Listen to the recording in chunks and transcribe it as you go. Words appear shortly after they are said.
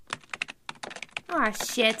Aw,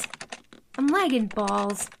 shit. I'm lagging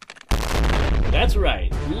balls. That's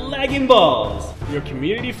right, Lagging Balls, your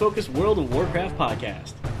community-focused World of Warcraft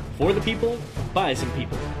podcast. For the people, by some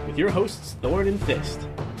people, with your hosts, Thorn and Fist.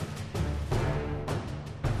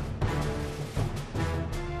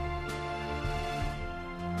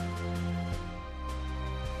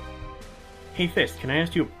 Hey Fist, can I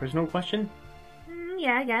ask you a personal question?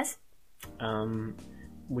 Yeah, I guess.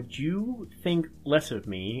 Would you think less of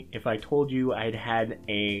me if I told you I'd had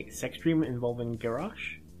a sex dream involving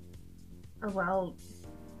Garrosh? Well,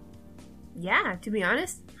 yeah, to be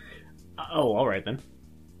honest. Oh, alright then.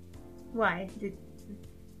 Why?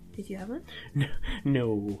 Did you have one?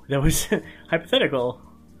 No, that was hypothetical.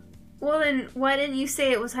 Well, then why didn't you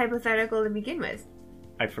say it was hypothetical to begin with?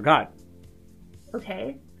 I forgot.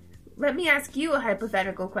 Okay. Let me ask you a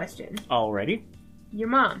hypothetical question. Already? Your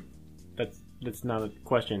mom. That's not a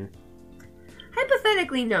question.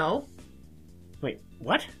 Hypothetically, no. Wait,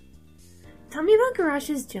 what? Tell me about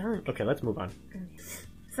Garrosh's junk. Okay, let's move on.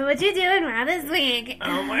 So what you doing WoW this week?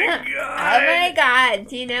 Oh my god! Oh my god,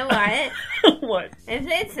 do you know what? What? I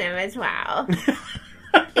played so much WoW.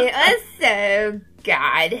 It was so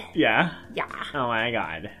good. Yeah? Yeah. Oh my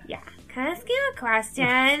god. Yeah. Can I ask you a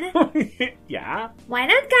question? Yeah? Why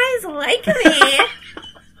don't guys like me?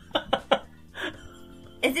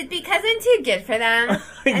 Is it because I'm too good for them?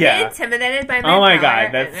 Are Yeah. they intimidated by my Oh my power?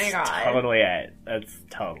 god, that's Oh my god. totally it. That's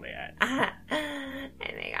totally it. Oh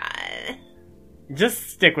my god.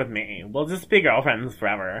 Just stick with me. We'll just be girlfriends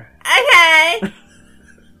forever. Okay.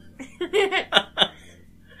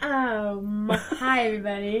 Hi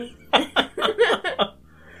everybody.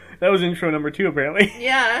 That was intro number 2, apparently.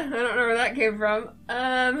 Yeah, I don't know where that came from.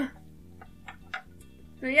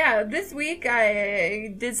 So yeah, this week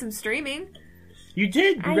I did some streaming. You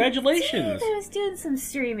did! Congratulations! I was doing some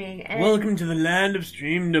streaming. And Welcome to the land of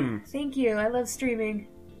streamdom. Thank you. I love streaming.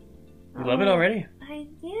 You love it already?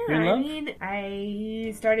 Yeah. in love? I mean,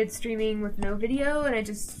 I started streaming with no video, and I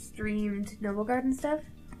just streamed Noble Garden stuff.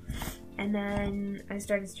 And then I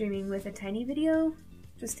started streaming with a tiny video,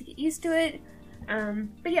 just to get used to it.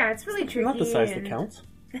 But yeah, it's really tricky. Not the size that counts.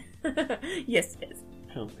 Yes, it is.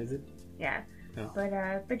 Oh, is it? Yeah. Oh.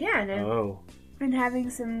 But yeah, and Oh. I've been having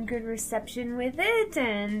some good reception with it,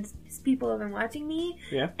 and people have been watching me.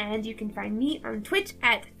 Yeah. And you can find me on Twitch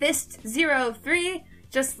at Fist03,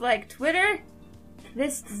 just like Twitter.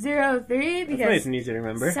 Fist03, That's nice because and easy to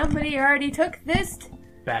remember. somebody already took Fist.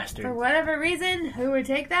 For Bastard. whatever reason, who would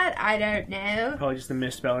take that? I don't know. Probably just a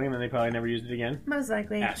misspelling and then they probably never used it again. Most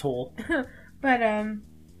likely. Asshole. But,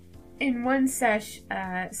 in one sesh,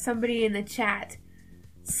 somebody in the chat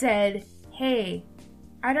said, "Hey,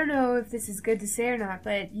 I don't know if this is good to say or not,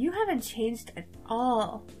 but you haven't changed at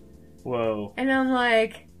all." Whoa. And I'm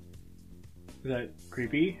like, Is that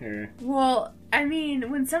creepy? Or well, I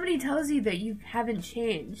mean, when somebody tells you that you haven't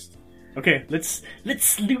changed, okay, let's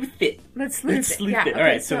sleuth it. let's sleuth Let's it. sleuth Yeah, it. okay,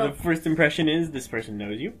 Alright, so the first impression is this person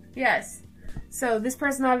knows you. yes. So this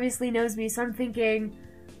person obviously knows me, so I'm thinking,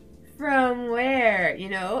 from where, you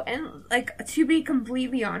know? And, like, to be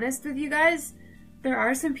completely honest with you guys, there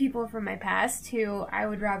are some people from my past who I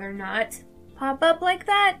would rather not pop up like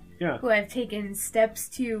that, Yeah. who I've taken steps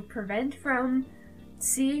to prevent from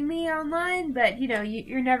seeing me online, but, you know,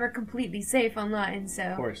 you're never completely safe online, so...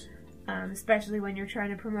 Of course. Especially when you're trying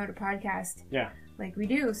to promote a podcast. Yeah. Like we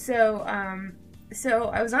do. So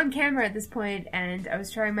I was on camera at this point, and I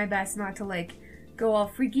was trying my best not to, like, go all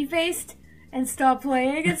freaky-faced and stop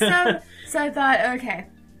playing and stuff. So I thought, okay,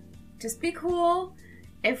 just be cool.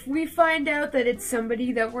 If we find out that it's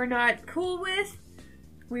somebody that we're not cool with,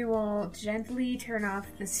 we will gently turn off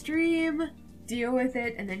the stream, deal with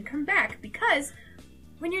it, and then come back. Because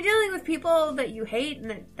when you're dealing with people that you hate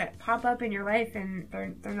and that pop up in your life and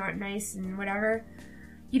they're not nice and whatever,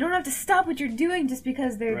 you don't have to stop what you're doing just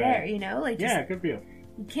because they're Right. there, you know? Like, just, Yeah, good for you.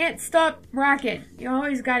 you can't stop rocking. You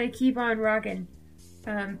always gotta keep on rocking.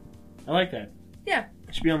 I like that. Yeah.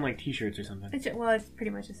 It should be on like t-shirts or something. It's pretty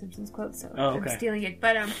much a Simpsons quote, so Oh, I'm okay. stealing it.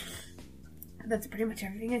 But, that's pretty much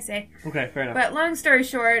everything I say. Okay, fair enough. But long story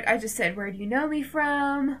short, I just said, "Where do you know me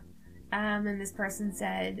from?" And this person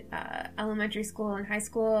said, elementary school and high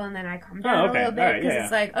school, and then I calmed down okay. a little bit, Alright, because yeah,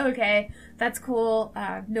 it's like, okay, that's cool.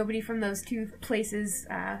 Nobody from those two places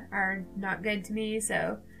are not good to me,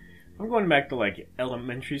 so... I'm going back to like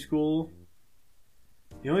elementary school.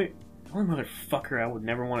 The only motherfucker I would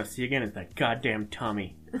never want to see again is that goddamn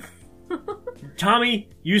Tommy. Tommy,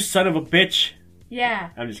 you son of a bitch! Yeah.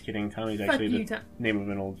 I'm just kidding. Tommy's Fuck actually you, the name of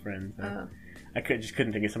an old friend. So. just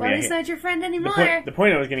couldn't think of Well, somebody. he's not your friend the, anymore. the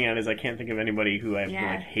point I was getting at is I can't think of anybody who I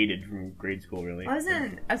Yeah. like hated from grade school. Really, I was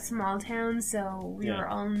in a small town, so we Yeah. were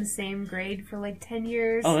all in the same grade for like 10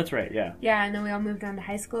 years. Oh, that's right. Yeah. Yeah, and then we all moved on to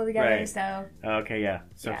high school together. Right. So, Okay. Yeah.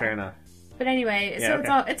 So Yeah. fair enough. but anyway, Yeah, so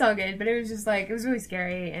okay. it's all good. But it was just like it was really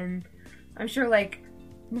scary, and I'm sure like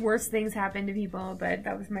worse things happen to people. But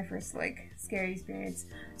that was my first like scary experience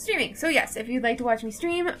streaming. So yes, if you'd like to watch me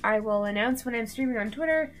stream, I will announce when I'm streaming on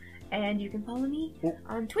Twitter, and you can follow me Cool.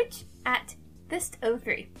 on Twitch at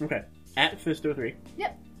Fist03. Okay. At Fist03.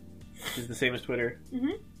 Yep. Which is the same as Twitter.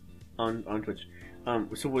 Mhm. On Twitch.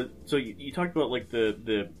 So you talked about like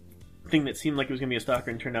the thing that seemed like it was gonna be a stalker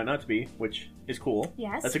and turned out not to be, which is cool.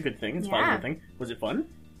 Yes. That's a good thing. It's a Yeah. positive thing. Was it fun?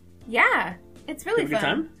 Yeah, it's really Have a good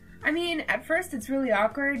fun. time? I mean, at first it's really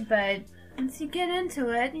awkward, but once you get into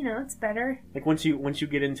it, you know, it's better. Like once you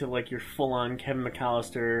get into like your full on Kevin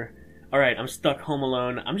McAllister. All right, I'm stuck home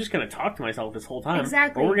alone. I'm just gonna talk to myself this whole time.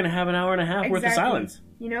 Exactly. Or we're gonna have an hour and a half worth of Exactly. silence.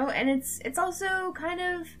 You know, and it's also kind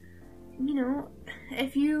of, you know,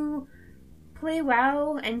 if you play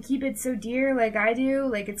WoW and keep it so dear like I do,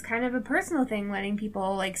 like it's kind of a personal thing letting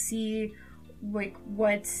people like see like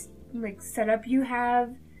what like setup you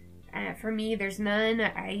have. For me, there's none.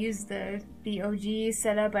 I use the OG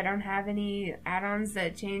setup. I don't have any add-ons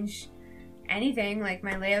that change anything, like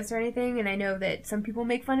my layouts or anything, and I know that some people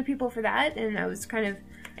make fun of people for that, and I was kind of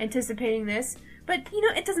anticipating this. But, you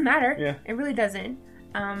know, it doesn't matter. Yeah. It really doesn't.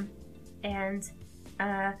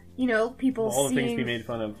 You know, people All the seeing... things we made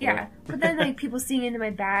fun of. Yeah, but then, like, people seeing into my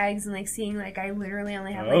bags and, like, seeing, like, I literally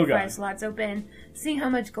only have, Oh, like, God. 5 slots open, seeing how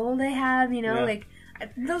much gold I have, you know, Yeah. like...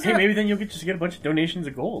 Those Hey, are maybe then you'll just get a bunch of donations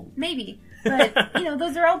of gold. maybe, but you know,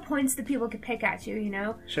 those are all points that people could pick at you, you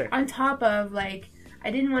know. Sure. On top of like, I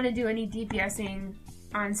didn't want to do any DPSing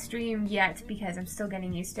on stream yet because I'm still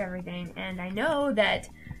getting used to everything, and I know that,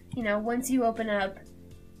 you know, once you open up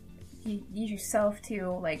yourself to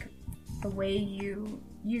like the way you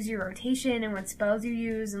use your rotation and what spells you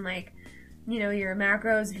use and like, you know, your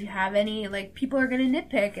macros, if you have any, like people are gonna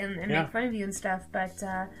nitpick and Yeah. make fun of you and stuff, but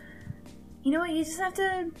you know what, you just have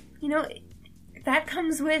to, you know, that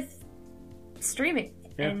comes with streaming.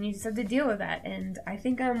 Yeah. And you just have to deal with that. And I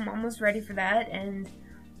think I'm almost ready for that. And,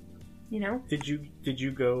 you know, Did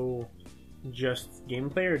you go just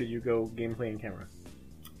gameplay or did you go gameplay and camera?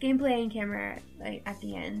 gameplay and camera like at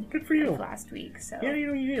the end. Good for you. Like, last week. So Yeah,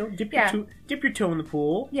 you know, dip Yeah. your toe in the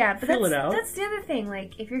pool. yeah, but fill it out. that's the other thing.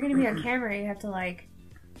 Like, if you're gonna be on camera, you have to like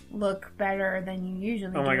look better than you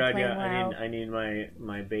usually Oh do. my god, playing yeah. WoW. I need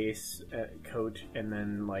my base coat and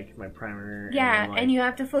then like my primer. Yeah, and, then, like... and you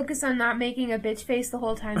have to focus on not making a bitch face the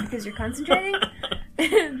whole time because you're concentrating.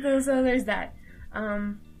 So there's that.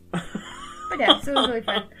 But yeah, so it was really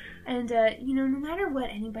fun. And, you know, no matter what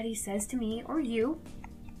anybody says to me or you,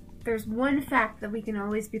 there's one fact that we can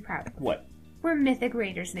always be proud of. What? We're Mythic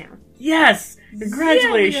Raiders now. Yes!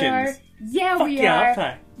 Congratulations! Yeah, Fuck we yeah, are. up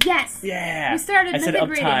high. Yes! Yeah! We started I said Mythic up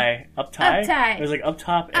Raiding. tie. Up tie? Up tie. It was like up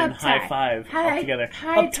top and Up high tie. five High, all together.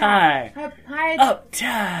 high Up tie. Up high. Up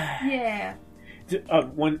tie. Yeah.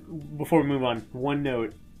 Before we move on, one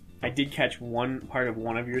note. I did catch one part of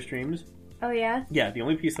one of your streams. Oh, yeah? Yeah, the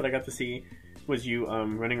only piece that I got to see was you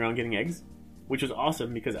running around getting eggs, which was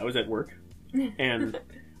awesome because I was at work and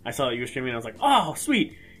I saw that you were streaming and I was like, oh,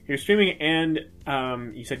 sweet. You're streaming and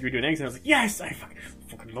you said you were doing eggs and I was like, yes, I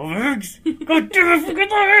fucking love eggs. God damn, I fucking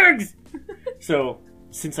love eggs. So,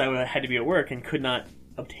 since I had to be at work and could not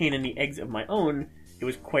obtain any eggs of my own, it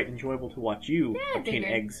was quite enjoyable to watch you Yeah, I obtain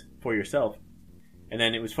figured. eggs for yourself. And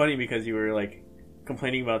then it was funny because you were like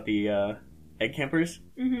complaining about the egg campers.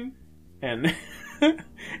 Mm-hmm. And, and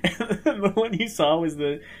the one you saw was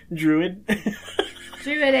the druid.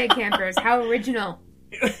 Druid egg campers. How original.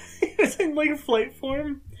 It was in like a flight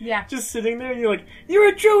form, Yeah. just sitting there, and you're like, "You're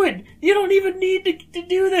a druid. You don't even need to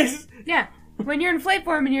do this." Yeah. When you're in flight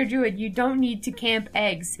form and you're a druid, you don't need to camp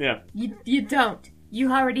eggs. Yeah, You don't.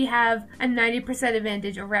 You already have a 90%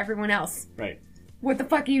 advantage over everyone else. right. What the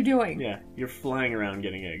fuck are you doing? Yeah, you're flying around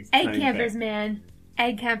getting eggs. Egg Not even campers, fair. man.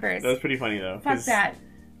 Egg campers. That was pretty funny though. Fuck that.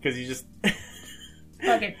 Because you just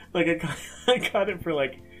Fuck it. like I caught it for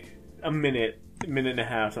like a minute and a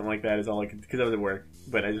half, something like that. Is all I could because I was at work,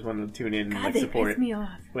 but I just wanted to tune in and God, like they support. pissed me off.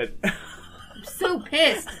 But I'm so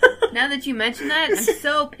pissed. Now that you mention that, I'm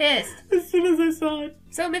so pissed. as soon as I saw it,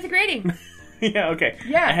 So, Mythic Rating. yeah, okay,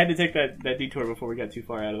 Yeah. I had to take that detour before we got too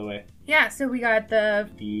far out of the way. Yeah, so we got the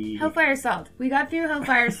The Hellfire Salt. We got through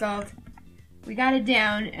Hellfire Salt. We got it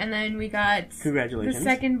down, and then we got the congratulations.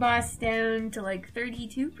 second boss down to like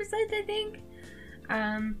 32%, I think.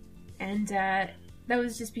 And that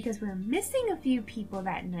was just because we were missing a few people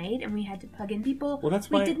that night, and we had to plug in people. Well, that's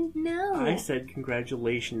we why didn't know. I said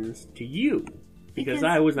congratulations to you because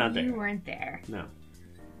I was not there. You weren't there. No,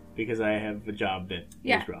 because I have a job that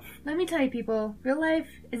was rough. Let me tell you, people, real life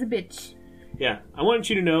is a bitch. Yeah, I want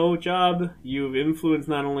you to know, Job, you've influenced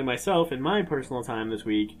not only myself in my personal time this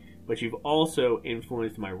week, but you've also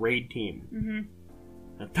influenced my raid team.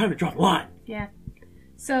 Mm-hmm. Now, time to drop a line. Yeah.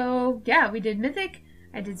 So, yeah, we did Mythic.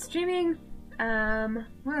 I did streaming.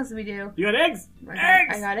 What else did we do? You got eggs?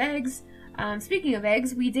 I got eggs. Speaking of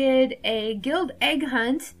eggs, we did a guild egg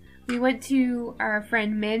hunt. We went to our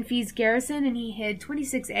friend Manfie's garrison, and he hid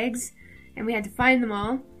 26 eggs, and we had to find them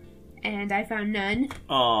all. And I found none.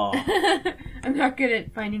 Aw. I'm not good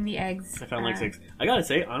at finding the eggs. I found like 6. I gotta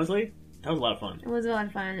say, honestly, that was a lot of fun. It was a lot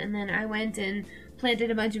of fun. And then I went and planted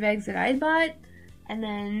a bunch of eggs that I had bought. And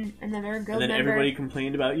then another guild member... And then everybody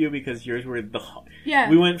complained about you because yours were the... Yeah.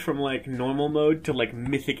 We went from, like, normal mode to, like,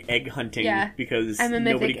 mythic egg hunting. Yeah. Because I'm a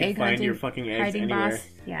nobody mythic can egg find hunting your fucking eggs hiding anywhere. Boss.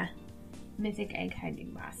 Yeah. Mythic egg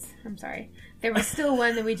hiding boss. I'm sorry. There was still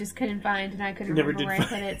one that we just couldn't find, and I couldn't remember where I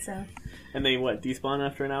put it, so... And they, despawn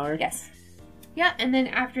after an hour? Yes. Yeah, and then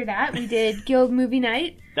after that, we did guild movie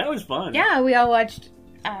night. That was fun. Yeah, we all watched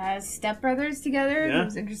Step Brothers together. Yeah. It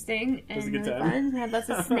was interesting and It was a good really time. fun. We had lots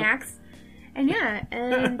of snacks. And yeah,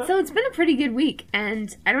 and so it's been a pretty good week.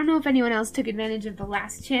 And I don't know if anyone else took advantage of the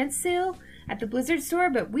last chance sale at the Blizzard store,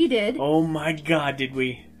 but we did. Oh my god, did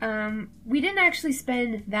we? We didn't actually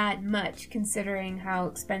spend that much considering how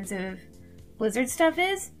expensive Blizzard stuff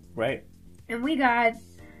is. Right. And we got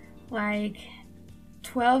like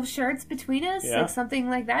 12 shirts between us, Yeah. like something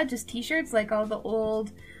like that, just t-shirts, like all the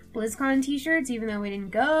old BlizzCon t-shirts, even though we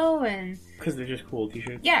didn't go, and Because they're just cool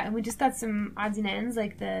t-shirts. yeah, and we just got some odds and ends,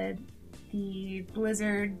 like the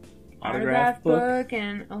Blizzard Autograph autograph book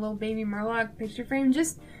and a little baby Murloc picture frame,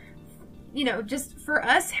 just, you know, just for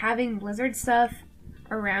us having Blizzard stuff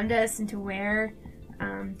around us and to wear,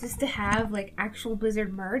 just to have, like, actual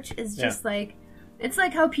Blizzard merch is just, like, it's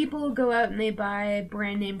like how people go out and they buy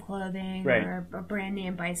brand name clothing Right. or a brand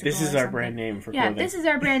name bicycle. This is or our something. brand name for Yeah, clothing. this is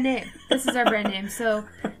our brand name. This is our brand name. So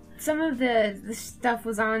some of the stuff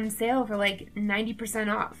was on sale for like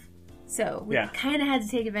 90% off. So we kind of had to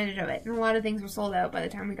take advantage of it. And a lot of things were sold out by the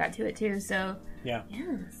time we got to it too. So Yeah.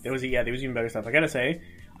 yes. There was even better stuff. I gotta say,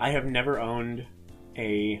 I have never owned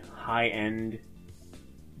a high-end,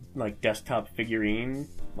 like, desktop figurine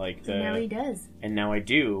like the... Now he does. And now I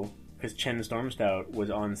do, because Chen Stormstout was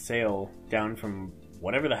on sale down from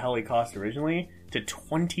whatever the hell he cost originally to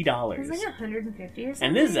 $20. It was like 150 or something.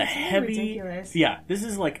 And this is a It's heavy... ridiculous. Yeah, this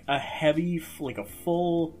is like a heavy, like a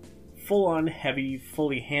full-on heavy,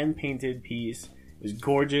 fully hand-painted piece. It was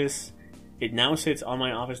gorgeous. It now sits on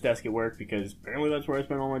my office desk at work because apparently that's where I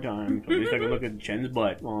spend all my time. So at least I can look at Chen's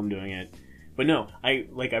butt while I'm doing it. But no, I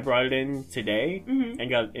brought it in today and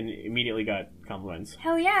immediately got compliments.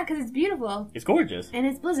 Hell yeah, because it's beautiful. It's gorgeous. And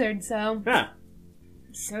it's Blizzard, so... Yeah.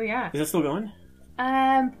 So yeah. Is that still going?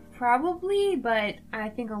 Probably, but I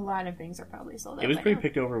think a lot of things are probably sold out. It was by pretty now.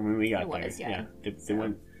 picked over when we got It there. was, yeah.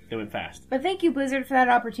 They went fast. But thank you, Blizzard, for that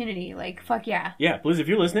opportunity. Like, fuck yeah. Yeah, Blizz, if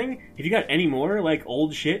you're listening, if you got any more like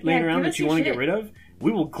old shit laying around give that us you your want to shit. get rid of,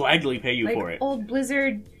 we will gladly pay you Like, for it. old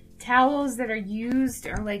Blizzard towels that are used,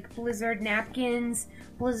 or like Blizzard napkins,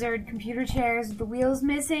 Blizzard computer chairs with the wheels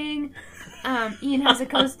missing, Ian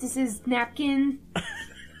Hazacostas' napkin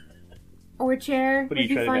or chair. What are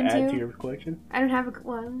you trying to add to your collection? I don't have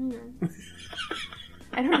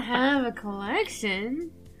I don't have a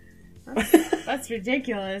collection. That's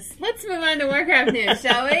ridiculous. Let's move on to Warcraft news,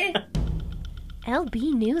 shall we?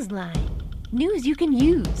 LB Newsline. News you can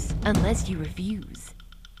use, unless you refuse.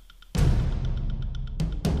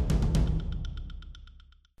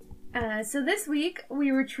 So this week,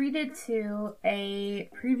 we were treated to a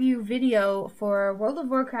preview video for World of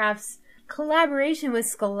Warcraft's collaboration with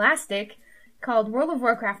Scholastic called World of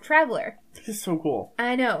Warcraft Traveler. This is so cool.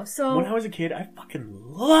 I know, so... When I was a kid, I fucking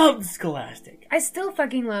loved Scholastic. I still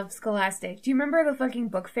fucking love Scholastic. Do you remember the fucking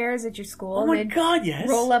book fairs at your school? Oh my They'd god, yes!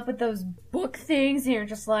 roll up with those book things and you're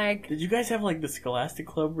just like... Did you guys have like the Scholastic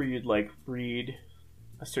Club where you'd like read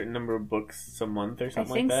a certain number of books a month or I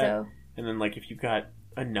something think like that? so. And then like if you got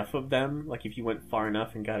enough of them, like if you went far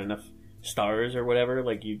enough and got enough stars or whatever,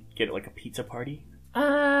 like you'd get like a pizza party?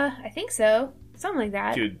 I think so. Something like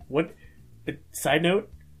that. Dude, what... Side note,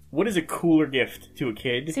 what is a cooler gift to a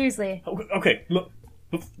kid? Seriously. Okay, look,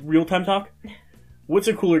 real time talk. What's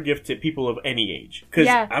a cooler gift to people of any age? Because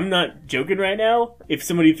I'm not joking right now. If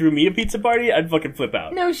somebody threw me a pizza party, I'd fucking flip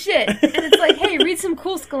out. No shit. And it's like, hey, read some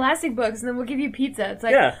cool Scholastic books and then we'll give you pizza. It's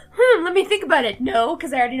like, Yeah. let me think about it. No,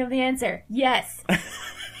 because I already know the answer. Yes.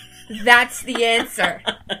 That's the answer.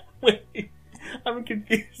 Wait, I'm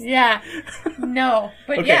confused. Yeah. No.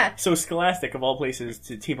 But Okay, yeah. so Scholastic, of all places,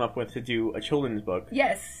 to team up with to do a children's book.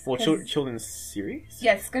 Yes. Well, 'cause- children's series?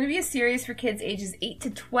 Yes, it's going to be a series for kids ages 8 to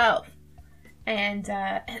 12. And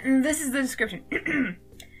this is the description.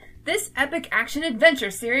 This epic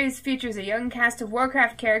action-adventure series features a young cast of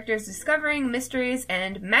Warcraft characters discovering mysteries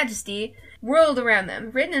and majesty world around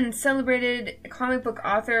them. Written and celebrated comic book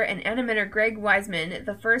author and animator Greg Wiseman,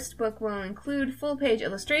 the first book will include full-page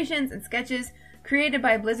illustrations and sketches created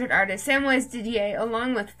by Blizzard artist Samwise Didier,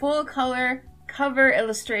 along with full-color cover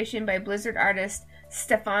illustration by Blizzard artist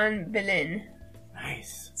Stefan Bellin.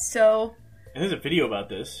 Nice. So... And there's a video about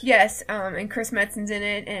this. yes, and Chris Metzen's in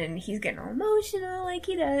it, and he's getting all emotional like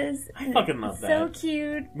he does. I fucking love So that.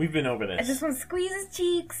 cute. We've been over I this. just want to squeeze his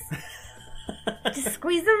cheeks. Just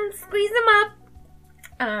squeeze them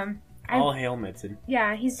up. All hail Metzen.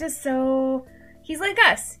 Yeah, he's just so... he's like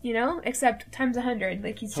us, you know? Except times 100.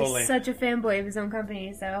 Like, he's Totally. just such a fanboy of his own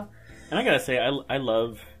company, so... And I gotta say, I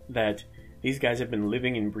love that these guys have been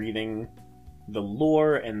living and breathing the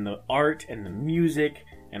lore and the art and the music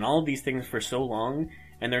and all of these things for so long,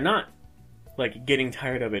 and they're not like getting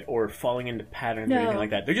tired of it or falling into patterns or No. anything like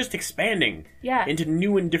that. They're just expanding Yeah. into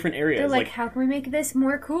new and different areas. They're like, how can we make this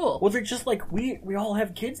more cool? well, they're just like we all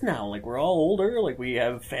have kids now. Like we're all older. Like we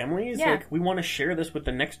have families. Yeah. Like we want to share this with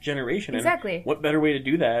the next generation. Exactly. And what better way to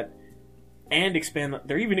do that? And expand.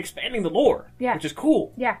 They're even expanding the lore. Yeah. Which is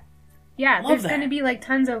cool. Yeah. Yeah, Love there's that. going to be like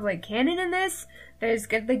tons of like canon in this. There's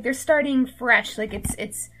like they're starting fresh. Like it's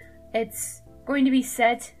going to be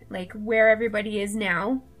set like where everybody is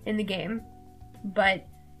now in the game, but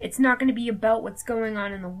it's not going to be about what's going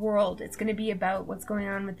on in the world. It's going to be about what's going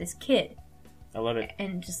on with this kid. I love it.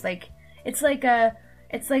 And just like it's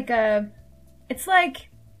like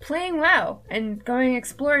playing WoW and going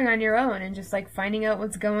exploring on your own and just like finding out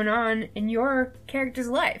what's going on in your character's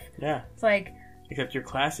life. Yeah. It's like, Except your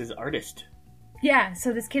class is artist. yeah,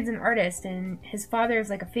 so this kid's an artist, and his father is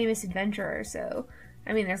like a famous adventurer. So,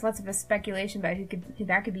 I mean, there's lots of speculation about who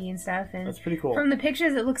that could be and stuff. And That's pretty cool. from the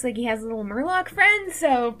pictures, it looks like he has a little Murloc friend.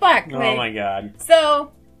 So, fuck. Oh like, my god.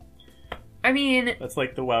 So, I mean, That's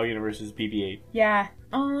like the WoW universe's BB-8. yeah.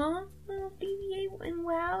 Aw, little BB-8 and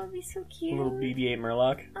WoW would be so cute. Little BB-8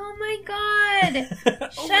 Murloc. Oh my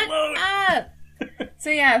god! Shut Overload. up! So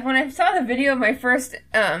yeah, when I saw the video, my first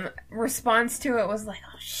response to it was like,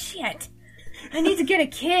 oh shit, I need to get a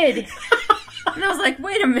kid. And I was like,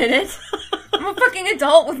 wait a minute. I'm a fucking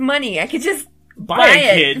adult with money. I could just Buy a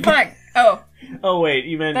it. kid. Fuck. Oh, Oh wait,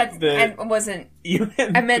 you meant that's, the... I wasn't, You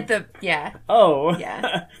meant I meant the, yeah. Oh. Yeah.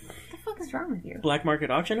 What the fuck is wrong with you? Black Market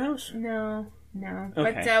Auction House? No.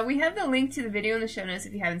 Okay. But we have the link to the video in the show notes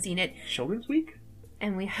if you haven't seen it, Children's Week?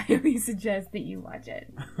 and we highly suggest that you watch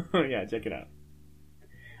it. Oh yeah, check it out.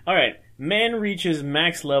 Alright, man reaches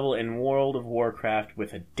max level in World of Warcraft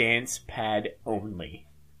with a dance pad only.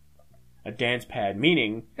 A dance pad,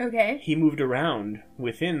 meaning Okay. he moved around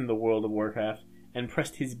within the World of Warcraft and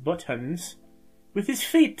pressed his buttons with his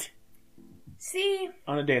feet See,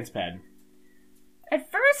 on a dance pad.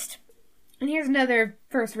 at first, and here's another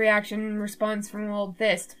first reaction and response from old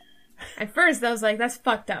Fist. At first, I was like, that's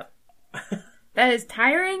fucked up. That is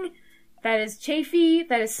tiring, that is chafy,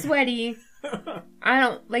 that is sweaty.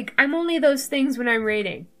 I'm only those things when I'm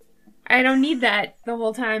raiding. I don't need that the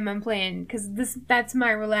whole time I'm playing, because that's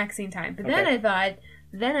my relaxing time. But then Okay.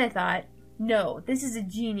 I thought, no, this is a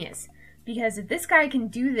genius. Because if this guy can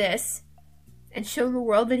do this, and show the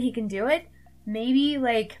world that he can do it, maybe,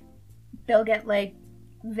 like, they'll get, like,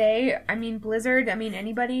 Blizzard,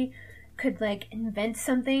 anybody could, like, invent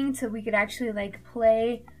something so we could actually, like,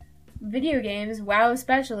 play video games, WoW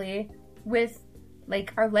especially, with,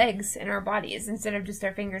 like, our legs and our bodies instead of just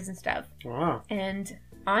our fingers and stuff. Wow. And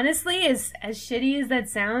honestly, as shitty as that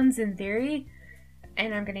sounds in theory,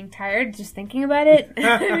 and I'm getting tired just thinking about it,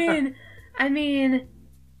 I mean,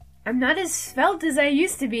 I'm not as svelte as I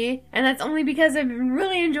used to be, and that's only because I've been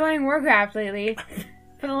really enjoying Warcraft lately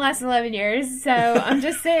for the last 11 years, so I'm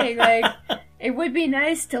just saying, like, it would be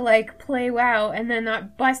nice to, like, play WoW and then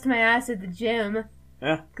not bust my ass at the gym,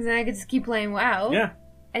 Yeah. because then I could just keep playing WoW, Yeah.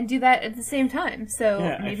 and do that at the same time, so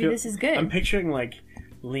Yeah, I maybe feel- this is good. I'm picturing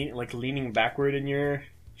leaning backward in your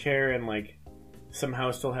chair and like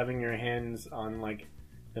somehow still having your hands on like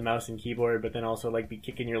the mouse and keyboard, but then also like be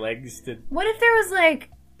kicking your legs to. What if there was, like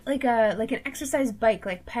an exercise bike,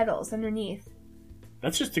 like pedals underneath?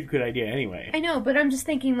 That's just a good idea anyway. I know, but I'm just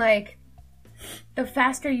thinking, like, the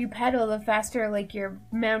faster you pedal, the faster, like, your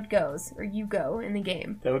mount goes, or you go in the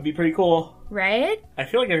game. That would be pretty cool. Right? I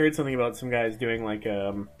feel like I heard something about some guys doing like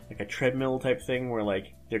a treadmill type thing where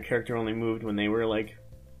like their character only moved when they were like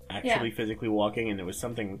actually physically walking, and it was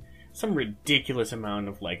some ridiculous amount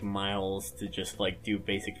of like miles to just like do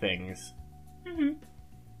basic things.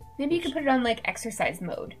 Maybe you could put it on like exercise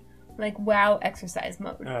mode, like WoW exercise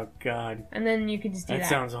mode, Oh God, and then you could just do that. that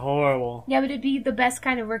sounds horrible. Yeah, but it'd be the best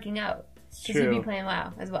kind of working out. It's Because you'd be true. playing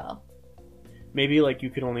WoW as well. Maybe like you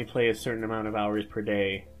could only play a certain amount of hours per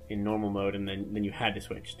day in normal mode, and then you had to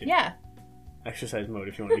switch to Yeah. exercise mode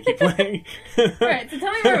if you wanted to keep playing. Alright, so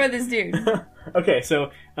tell me more about this dude. Okay,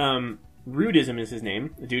 so Rudism is his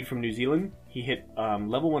name, a dude from New Zealand. He hit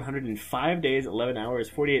level 100 in 5 days, 11 hours,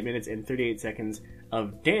 48 minutes, and 38 seconds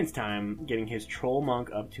of dance time, getting his troll monk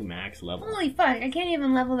up to max level. Holy fuck, I can't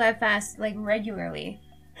even level that fast, like, regularly.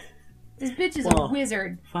 This bitch is a Well,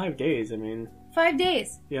 wizard. 5 days, I mean, 5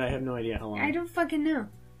 days. yeah, I have no idea how long. I don't fucking know.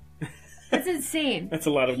 That's insane. That's a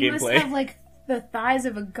lot of He must gameplay. have, like, the thighs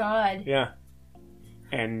of a god Yeah.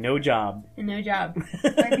 And no job. and no job.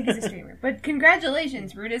 I think he's a streamer. But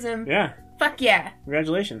congratulations, Rudism. Yeah, Fuck yeah.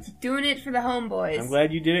 congratulations. Doing it for the homeboys. I'm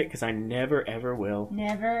glad you did it, because I never, ever will.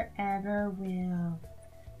 Never, ever will.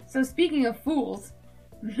 So speaking of fools,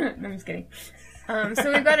 no, I'm just kidding.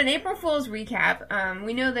 So we've got an April Fool's recap.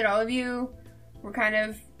 We know that all of you were kind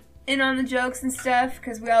of in on the jokes and stuff,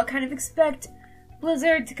 because we all kind of expect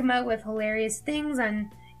Blizzard to come out with hilarious things on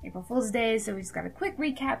April Fool's Day, so we just got a quick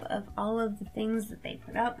recap of all of the things that they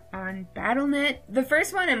put up on Battle.net. The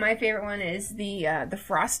first one, and my favorite one, is the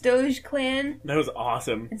Frost Doge clan That was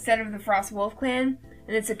awesome. instead of the Frost Wolf clan,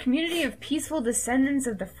 and it's a community of peaceful descendants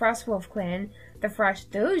of the Frost Wolf clan. The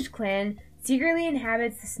Frost Doge clan secretly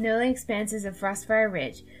inhabits the snowy expanses of Frostfire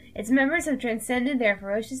Ridge. Its members have transcended their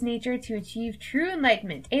ferocious nature to achieve true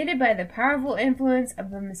enlightenment, aided by the powerful influence of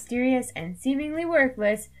the mysterious and seemingly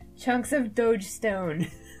worthless chunks of Doge Stone.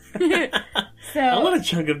 So I want a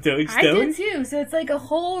chunk of Doge I do Stone. too. So it's like a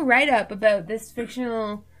whole write-up about this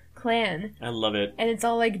fictional clan, I love it. and it's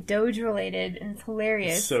all like Doge related, and it's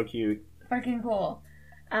hilarious. It's so cute. Fucking cool.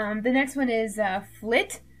 The next one is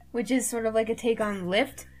Flit, which is sort of like a take on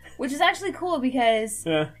Lyft, which is actually cool because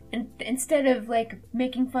Yeah. instead of like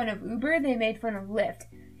making fun of Uber, they made fun of Lyft.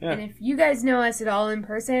 Yeah. And if you guys know us at all in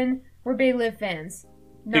person, we're big Lyft fans.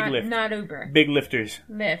 Big Not Lyft. not Uber. Big lifters.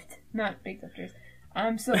 Lyft, not big lifters.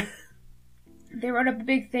 So they wrote up a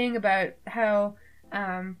big thing about how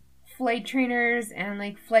flight trainers and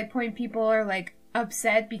like flight point people are like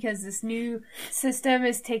upset because this new system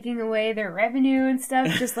is taking away their revenue and stuff.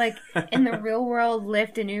 Just like in the real world,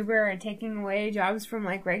 Lyft and Uber are taking away jobs from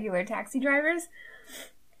like regular taxi drivers.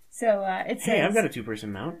 So it says, Hey, I've got a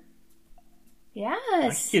 2-person mount. I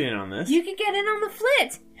yes, can get in on this. you could get in on the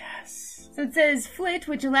Flit. Yes. So it says Flit,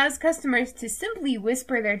 which allows customers to simply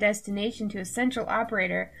whisper their destination to a central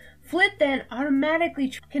operator. Flit then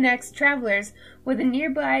automatically connects travelers with a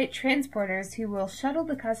nearby transporters who will shuttle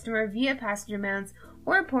the customer via passenger mounts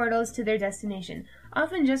or portals to their destination,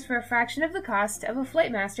 often just for a fraction of the cost of a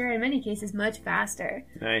Flightmaster, and in many cases much faster.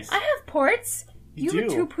 Nice. I have ports. You have a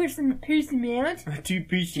do. two-person mount. 2-person mount.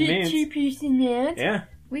 Two-person mount. Yeah.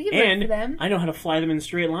 We can work And for them. I know how to fly them in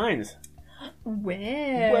straight lines.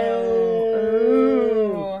 Wow.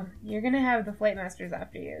 Whoa. Ooh. You're gonna have the Flightmasters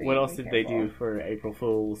after you. What You else be did they careful. do for April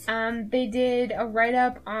Fools? They did a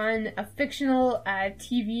write-up on a fictional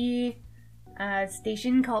TV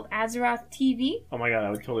station called Azeroth TV. Oh my god, I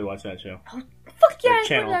would totally watch that show. Fuck yeah, Their I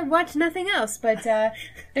channel. thought I'd watch nothing else. But their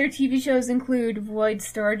TV shows include Void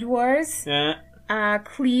Storage Wars,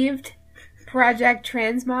 Cleaved, Project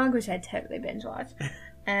Transmog, which I totally binge watch,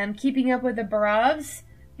 Keeping Up with the Barovs,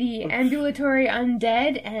 The Ambulatory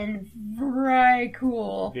Undead, and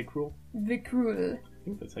Vrykul. Vikruel? Vikruel. I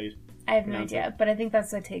think that's how you... I have no Pronounce idea, but I think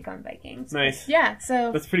that's a take on Vikings. Nice. Yeah,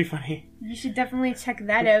 so That's pretty funny. you should definitely check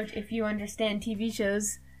that out if you understand TV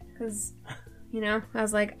shows, because, you know, I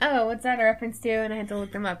was like, oh, what's that a reference to? And I had to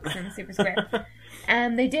look them up because I'm super square.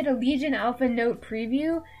 And they did a Legion Alpha Note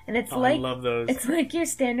preview, and it's Oh, like I love those. it's like your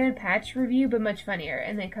standard patch review, but much funnier,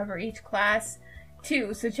 and they cover each class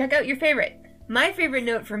too. So check out your favorite. My favorite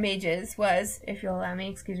note for mages was, if you'll allow me,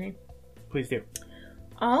 excuse me. Please do.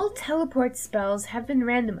 All teleport spells have been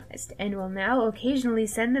randomized and will now occasionally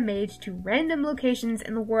send the mage to random locations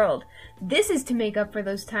in the world. This is to make up for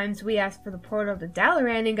those times we asked for the portal to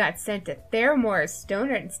Dalaran and got sent to Theramore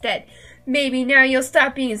Stoner instead. Maybe now you'll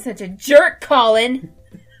stop being such a jerk, Colin.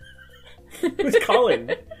 Who's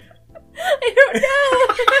Colin? I don't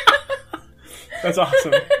know. That's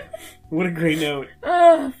awesome. What a great note.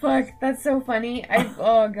 Oh, fuck. That's so funny.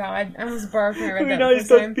 Oh, God. I almost barked when I read that now the you first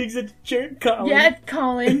stop time. being such a jerk, Colin. Yeah,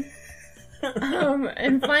 Colin.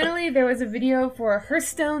 And finally, there was a video for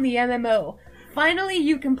Hearthstone the MMO. Finally,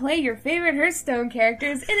 you can play your favorite Hearthstone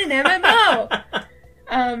characters in an MMO.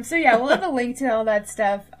 So yeah, we'll have a link to all that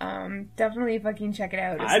stuff. Definitely fucking check it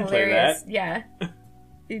out. It's I'd play hilarious. that. Yeah.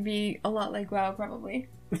 It'd be a lot like WoW, probably.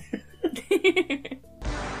 Cheers,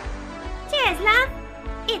 love.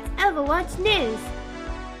 It's Overwatch News.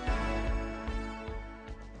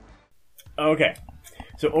 Okay.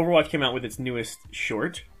 So Overwatch came out with its newest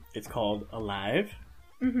short. It's called Alive.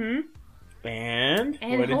 Mm-hmm. And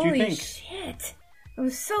And what did you holy think? shit. It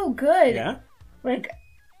was so good. Yeah? Like,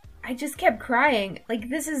 I just kept crying. Like,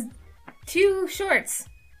 this is 2 shorts.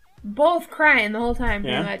 Both crying the whole time,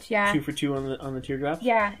 pretty much. Yeah. 2 for 2 on the teardrops?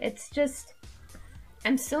 Yeah, it's just...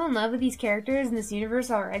 I'm still in love with these characters in this universe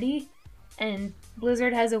already. And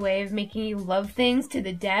Blizzard has a way of making you love things to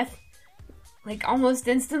the death. Like, almost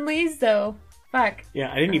instantly, so... Fuck. Yeah,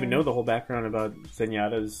 I didn't even know the whole background about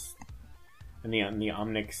Zenyatta's and the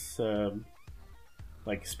Omnix,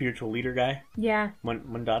 like, spiritual leader guy. Yeah.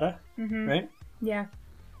 Mundata, Mm-hmm. right? Yeah.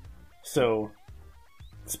 So,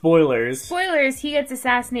 spoilers. Spoilers, he gets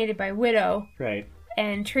assassinated by Widow. Right,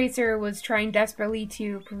 And Tracer was trying desperately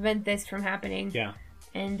to prevent this from happening. yeah.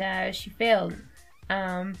 And she failed.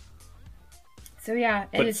 So yeah,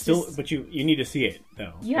 and But it's still, just, but you need to see it,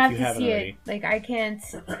 though. you if have you to haven't see already. it. Like, I can't...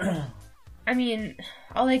 I mean,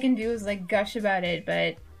 all I can do is, like, gush about it,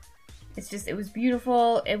 but it's just, it was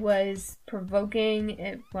beautiful, it was provoking,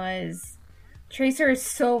 it was... Tracer is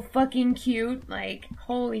so fucking cute, like,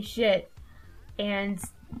 holy shit. And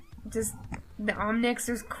just, the Omnics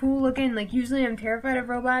are cool looking, like, usually I'm terrified of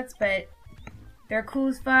robots, but they're cool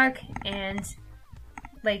as fuck, and,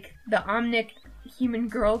 like, the Omnic human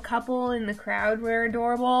girl couple in the crowd were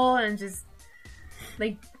adorable, and just,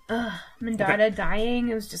 like, Mundata dying,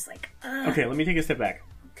 it was just like, ugh. Okay, let me take a step back,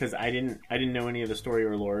 because I didn't know any of the story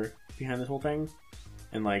or lore behind this whole thing,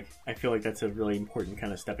 and like I feel like that's a really important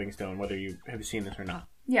kind of stepping stone, whether you have seen this or not.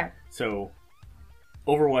 Yeah. So,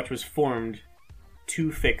 Overwatch was formed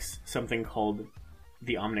to fix something called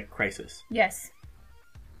the Omnic Crisis. Yes.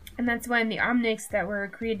 And that's when the Omnics that were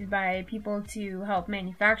created by people to help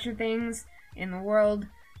manufacture things in the world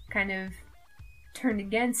kind of turned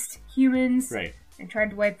against humans. Right. And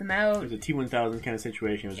tried to wipe them It out. was a T-1000 kind of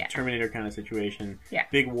situation. It was Yeah. a Terminator kind of situation. Yeah.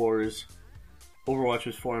 Big wars. Overwatch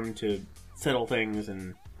was formed to settle things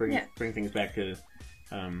and bring things back to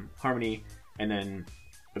harmony. And then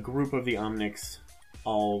a group of the Omnics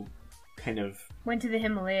all kind of... Went to the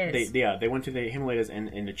Himalayas. They went to the Himalayas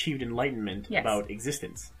and achieved enlightenment Yes. about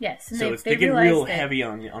existence. Yes. And So they get realized real that- heavy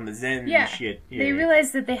on the Zen Yeah. shit. They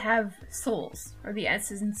realized that they have souls, or the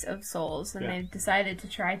essence of souls, and Yeah. they've decided to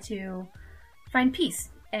try to find peace.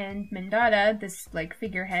 And Mundata, this like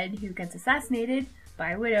figurehead who gets assassinated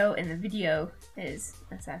by Widow in the video, is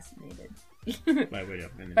assassinated. By Widow.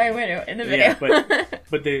 By Widow in the video. Yeah,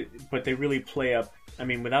 but they really play up. I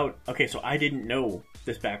mean, without so I didn't know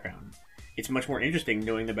this background. It's much more interesting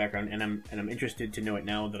knowing the background, and I'm interested to know it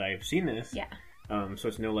now that I've seen this. Yeah. So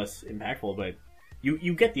it's no less impactful, but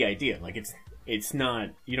you get the idea. Like it's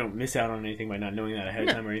not, you don't miss out on anything by not knowing that ahead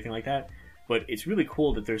of time or anything like that. But it's really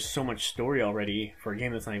cool that there's so much story already for a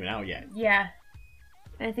game that's not even out yet. Yeah.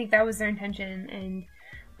 And I think that was their intention. And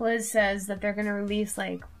Blizz says that they're going to release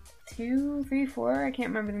like 2, 3, 4, I can't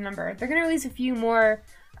remember the number. They're going to release a few more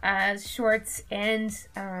shorts and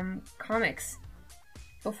comics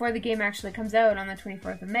before the game actually comes out on the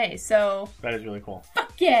 24th of May. So, That is really cool.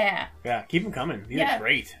 fuck yeah! Yeah, keep them coming. These Yeah. are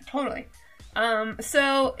great. Totally.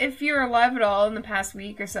 So, if you're alive at all in the past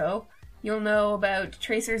week or so, you'll know about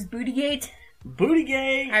Tracer's Bootygate. Booty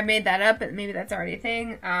gay! I made that up, but maybe that's already a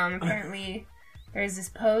thing. Apparently, there's this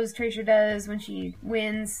pose Tracer does when she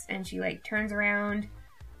wins, and she, like, turns around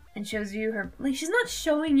and shows you her... Like, she's not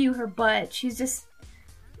showing you her butt. She's just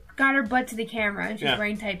got her butt to the camera, and she's Yeah.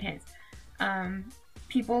 wearing tight pants.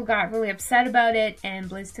 People got really upset about it, and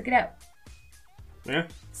Blizz took it out. Yeah.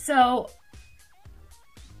 So,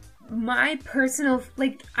 my personal...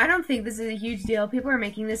 Like, I don't think this is a huge deal. People are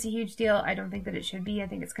making this a huge deal. I don't think that it should be. I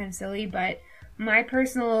think it's kind of silly, but... My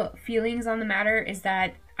personal feelings on the matter is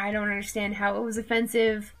that I don't understand how it was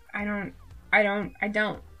offensive. I don't.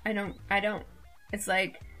 It's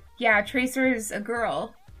like, yeah, Tracer is a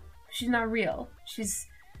girl. She's not real. She's,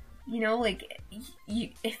 like,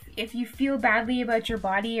 if you feel badly about your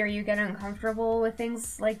body or you get uncomfortable with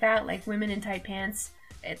things like that, like women in tight pants,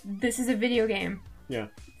 this is a video game. Yeah.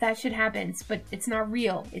 That shit happens, but it's not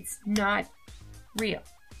real. It's not real.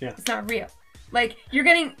 Yeah. It's not real. Like,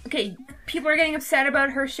 people are getting upset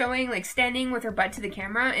about her showing, like, standing with her butt to the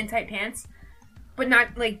camera in tight pants, but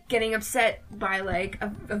not, like, getting upset by, like,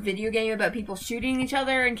 a video game about people shooting each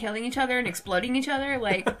other and killing each other and exploding each other.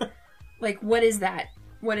 Like, what is that?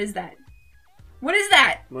 What is that? What is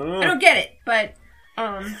that? I don't get it, but,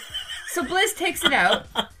 So Blizz takes it out,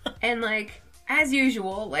 and, like, as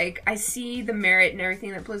usual, like, I see the merit and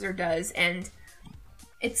everything that Blizzard does, and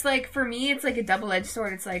it's like, for me, it's like a double-edged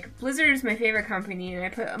sword. It's like, Blizzard is my favorite company, and I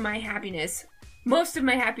put my happiness, most of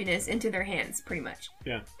my happiness, into their hands, pretty much.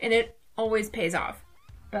 Yeah. And it always pays off.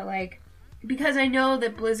 But, like, because I know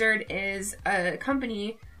that Blizzard is a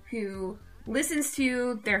company who listens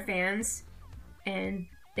to their fans, and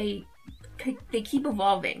they keep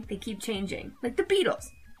evolving. They keep changing. Like the Beatles.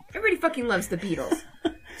 Everybody fucking loves the Beatles.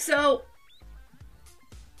 So,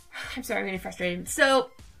 I'm sorry, I'm getting frustrated.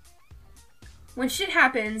 So, when shit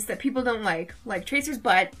happens that people don't like Tracer's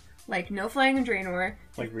butt, like No Flying in Draenor,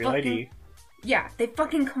 like Real ID. Yeah, they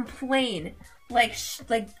fucking complain like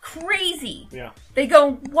crazy. Yeah. They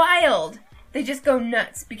go wild. They just go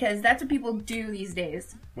nuts because that's what people do these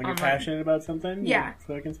days. When you're passionate about something, yeah,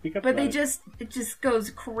 so I can speak up. But about it just goes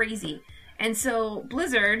crazy, and so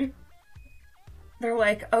Blizzard, they're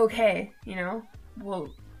like, okay, you know,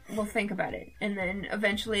 we'll think about it, and then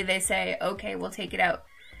eventually they say, okay, we'll take it out,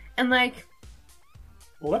 and like.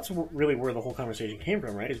 Well, that's really where the whole conversation came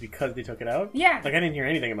from, right? Is because they took it out? Yeah. Like, I didn't hear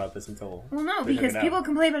anything about this until... Well, no, because people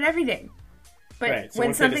complain about everything. But right. So when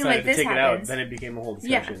once something like this happens... then it became a whole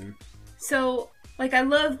discussion. Yeah. So, like, I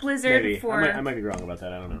love Blizzard Maybe. for... I might be wrong about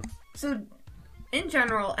that, I don't know. So, in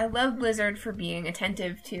general, I love Blizzard for being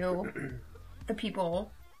attentive to the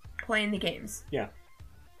people playing the games. Yeah.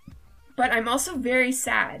 But I'm also very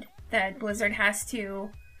sad that Blizzard has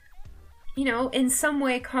to... you know, in some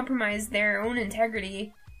way compromise their own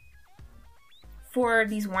integrity for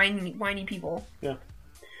these whiny people. Yeah.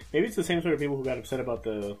 Maybe it's the same sort of people who got upset about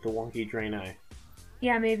the wonky Draenei.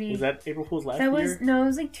 Yeah, maybe. Was that April Fool's last year? No, it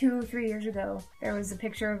was like 2 or 3 years ago. There was a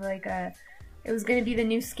picture of like it was going to be the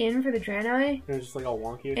new skin for the Draenei. It was just like all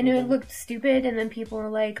wonky or and something? It looked stupid, and then people were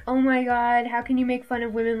like, oh my god, how can you make fun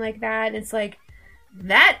of women like that? And it's like,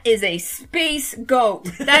 that is a space goat.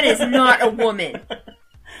 That is not a woman.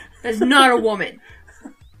 That's not a woman.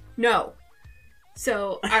 No.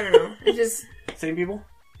 So, I don't know. It's just... Same people?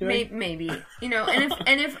 Maybe. You know,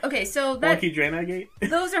 and if okay, so that... Wonky Draenei Gate?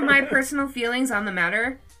 Those are my personal feelings on the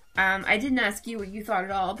matter. I didn't ask you what you thought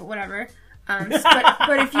at all, but whatever.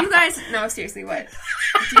 But if you guys... No, seriously, what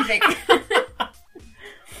do you think?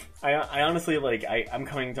 I honestly, like, I'm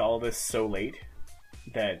coming to all this so late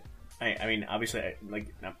that... I mean, obviously,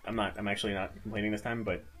 I'm actually not complaining this time,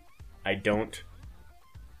 but I don't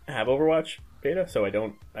have Overwatch beta, so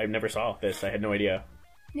I never saw this. I had no idea.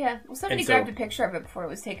 Yeah, well, somebody grabbed a picture of it before it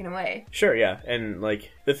was taken away. Sure, yeah, and like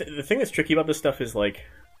the thing that's tricky about this stuff is like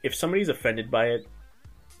if somebody's offended by it,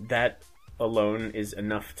 that alone is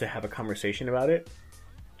enough to have a conversation about it.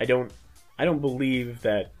 I don't believe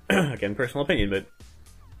that. Again, personal opinion, but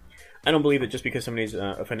I don't believe that just because somebody's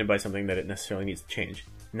offended by something that it necessarily needs to change.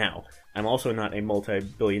 Now, I'm also not a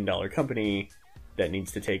multi-billion-dollar company that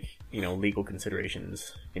needs to take, you know, legal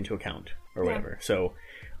considerations into account or whatever. Yeah. So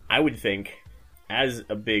I would think as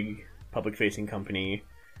a big public-facing company,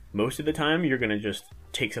 most of the time you're going to just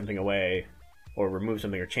take something away or remove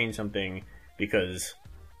something or change something because,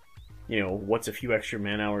 you know, what's a few extra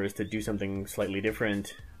man-hours to do something slightly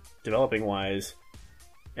different developing-wise,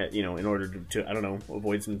 you know, in order to, I don't know,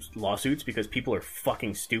 avoid some lawsuits because people are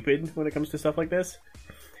fucking stupid when it comes to stuff like this.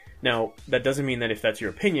 Now, that doesn't mean that if that's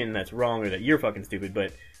your opinion, that's wrong or that you're fucking stupid,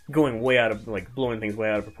 but going way out of, like, blowing things way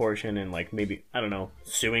out of proportion and, like, maybe, I don't know,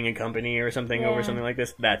 suing a company or something over something like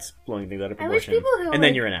this, that's blowing things out of proportion. I wish people who, and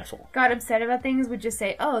then you're an asshole. Got upset about things would just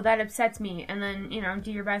say, oh, that upsets me, and then, you know,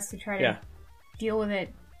 do your best to try to deal with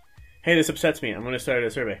it. Hey, this upsets me. I'm going to start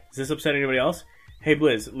a survey. Does this upset anybody else? Hey,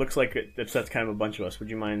 Blizz, it looks like it upsets kind of a bunch of us.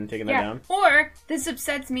 Would you mind taking that down? Or, this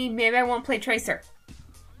upsets me, maybe I won't play Tracer.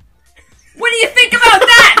 What do you think about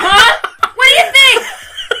that, huh? What do you think?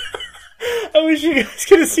 I wish you guys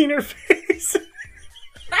could have seen her face.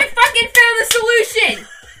 I fucking found the solution!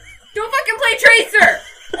 Don't fucking play Tracer!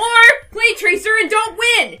 Or, play Tracer and don't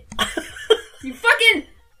win! You fucking...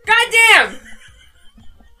 Goddamn!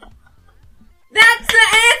 That's the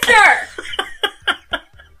answer!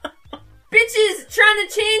 Bitches trying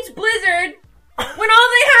to change Blizzard when all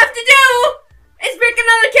they have to do is pick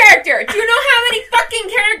another character. Do you know how many fucking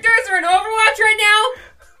characters are in Overwatch right now?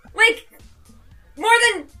 Like, more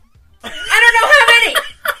than... I don't know how many.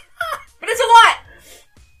 But it's a lot.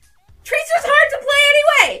 Tracer's hard to play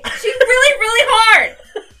anyway. She's really, really hard.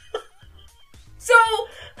 So,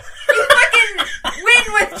 you fucking win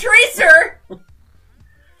with Tracer.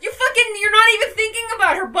 You're not even thinking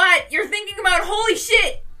about her butt. You're thinking about, holy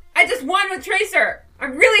shit, I just won with Tracer.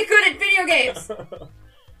 I'm really good at video games.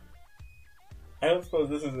 I don't suppose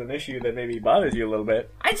this is an issue that maybe bothers you a little bit.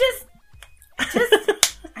 I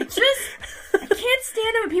can't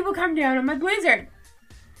stand it when people come down on my Blizzard.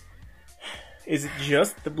 Is it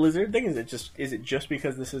just the Blizzard thing? Is it just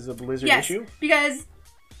because this is a Blizzard issue? Because,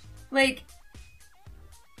 like,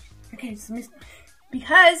 okay, so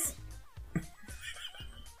because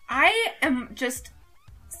I am just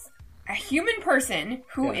a human person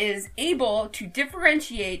who is able to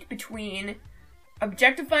differentiate between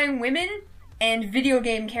objectifying women and video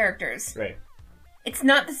game characters. Right. It's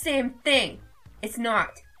not the same thing. It's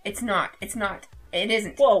not. It's not. It's not. It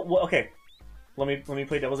isn't. Well, okay. Let me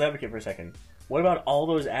play devil's advocate for a second. What about all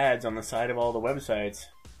those ads on the side of all the websites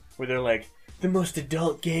where they're like, the most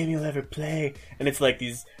adult game you'll ever play, and it's like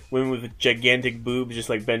these women with gigantic boobs just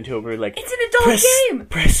like bent over, like, it's an adult game.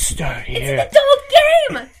 Press start here. It's an adult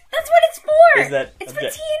game. That's what it's for. It's for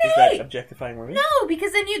TNA. Is that objectifying women? No,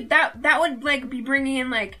 because then that would like be bringing in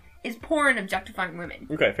like, is porn objectifying women?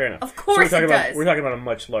 Okay, fair enough. Of course so it does. We're talking about a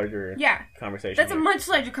much larger conversation. That's here. a much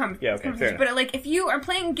larger conversation. Yeah, okay, fair enough. But like, if you are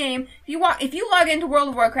playing a game, if you log into World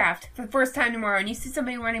of Warcraft for the first time tomorrow and you see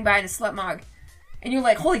somebody running by in a slut mog, and you're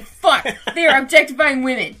like, holy fuck, they are objectifying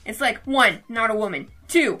women. It's like, 1, not a woman.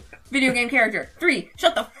 2, video game character. 3,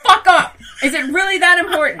 shut the fuck up. Is it really that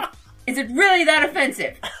important? Is it really that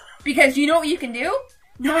offensive? Because you know what you can do?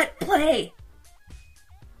 Not play.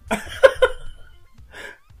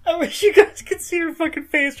 I wish you guys could see her fucking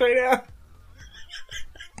face right now.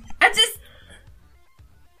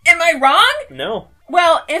 Am I wrong? No.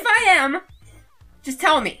 Well, if I am, just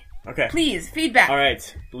tell me. Okay. Please, feedback. All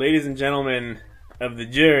right, ladies and gentlemen of the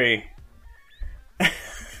jury.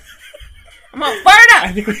 I'm all fired up.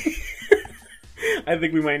 I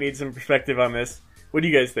think we might need some perspective on this. What do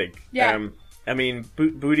you guys think? Yeah. I mean,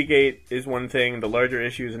 Bootygate is one thing. The larger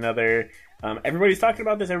issue is another. Everybody's talking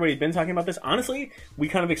about this. Everybody's been talking about this. Honestly, we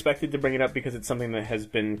kind of expected to bring it up because it's something that has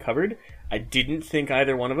been covered. I didn't think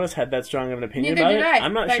either one of us had that strong of an opinion Neither about did it.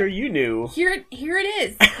 I'm not sure you knew. Here it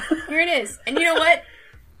is. Here it is. And you know what?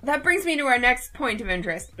 That brings me to our next point of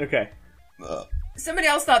interest. Okay. Somebody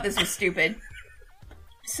else thought this was stupid.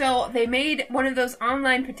 So they made one of those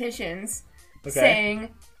online petitions saying,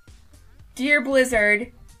 "Dear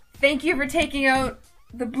Blizzard, thank you for taking out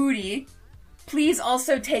the booty. Please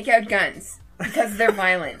also take out guns because they're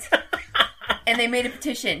violent." And they made a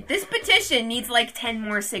petition. This petition needs like 10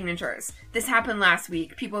 more signatures. This happened last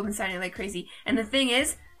week. People have been signing like crazy. And the thing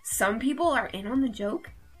is, some people are in on the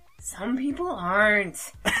joke. Some people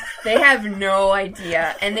aren't. They have no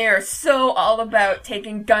idea. And they are so all about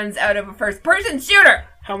taking guns out of a first-person shooter.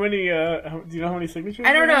 How many, do you know how many signatures?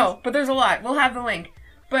 I don't know, but there's a lot. We'll have the link.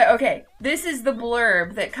 But, okay, this is the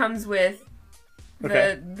blurb that comes with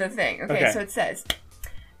the thing. Okay, so it says,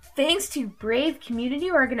 "Thanks to brave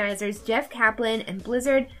community organizers Jeff Kaplan and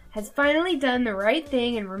Blizzard has finally done the right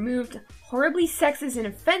thing and removed horribly sexist and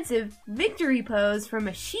offensive victory pose from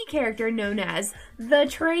a she character known as the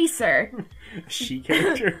Tracer. She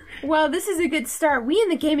character? While this is a good start, we in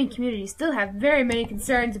the gaming community still have very many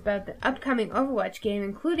concerns about the upcoming Overwatch game,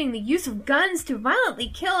 including the use of guns to violently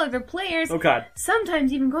kill other players. Oh god.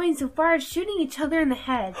 Sometimes even going so far as shooting each other in the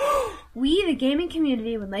head. We, the gaming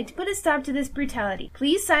community, would like to put a stop to this brutality.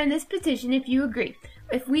 Please sign this petition if you agree.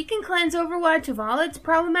 If we can cleanse Overwatch of all its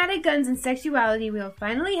problematic guns and sexuality, we will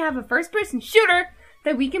finally have a first-person shooter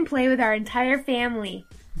that we can play with our entire family."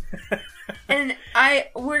 And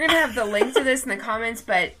we're gonna have the link to this in the comments,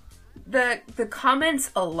 but the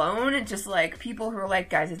comments alone, just like people who are like,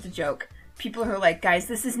 "Guys, it's a joke." People who are like, "Guys,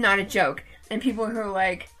 this is not a joke," and people who are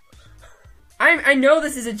like, I know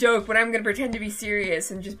this is a joke, but I'm gonna pretend to be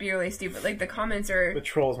serious and just be really stupid. Like, the comments are... The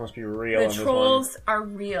trolls must be real in this one. The trolls are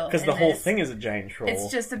real. Because the whole thing is a giant troll.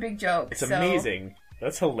 It's just a big joke. It's amazing.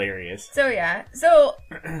 That's hilarious. So, yeah. So,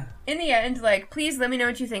 in the end, like, please let me know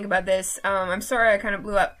what you think about this. I'm sorry I kind of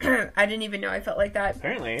blew up. I didn't even know I felt like that.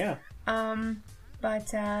 Apparently, yeah.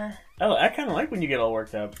 But, I kind of like when you get all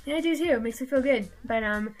worked up. Yeah, I do too. It makes me feel good. But,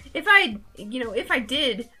 if I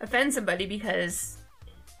did offend somebody because...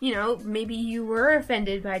 maybe you were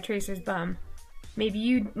offended by Tracer's bum. Maybe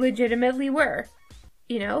you legitimately were.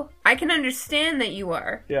 I can understand that you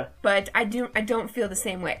are. Yeah. But I don't feel the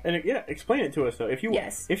same way. And explain it to us though. If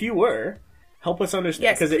you were, help us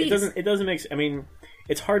understand, because it doesn't make. I mean,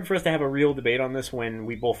 it's hard for us to have a real debate on this when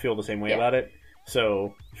we both feel the same way about it.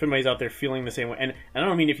 So, if anybody's out there feeling the same way, and I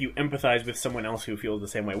don't mean if you empathize with someone else who feels the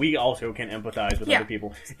same way, we also can empathize with other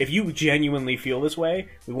people. If you genuinely feel this way,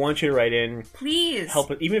 we want you to write in. Please. Help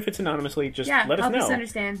it, even if it's anonymously, just let us know. Help us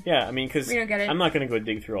understand. Yeah, I mean, because we don't get it. I'm not going to go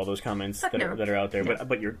dig through all those comments that are out there,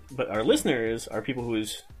 but our listeners are people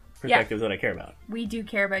whose perspectives that I care about. We do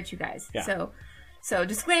care about you guys. Yeah. So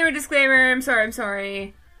disclaimer, I'm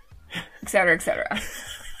sorry, etc., etc.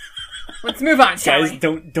 Let's move on, shall Guys, we?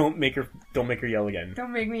 don't make her yell again.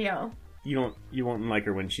 Don't make me yell. You won't like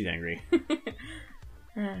her when she's angry.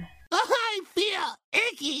 I feel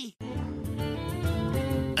icky.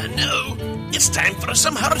 And now, it's time for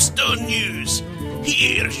some Hearthstone news.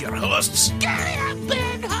 Here's your hosts, Gary and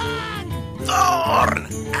Benhan, Thorn,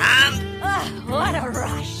 and What a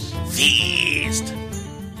rush! Feast.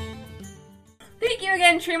 Thank you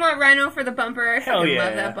again, Tremont Rhino, for the bumper. I Hell fucking yeah.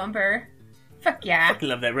 love that bumper. Fuck yeah. Fucking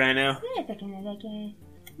love that rhino. Yeah, I fucking love that guy.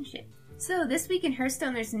 Oh, shit. So, this week in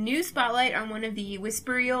Hearthstone, there's a new spotlight on one of the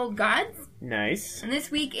whispery old gods. Nice. And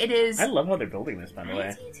this week it is... I love how they're building this, by the I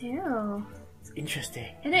way. do too. It's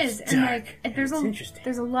interesting. It is. It's And, dark, like, and there's it's a interesting.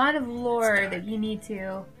 there's a lot of lore that you need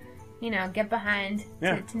to, get behind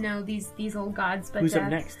Yeah. to know these old gods. But Who's up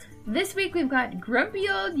next? this week we've got Grumpy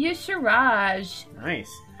Old Yusharaj.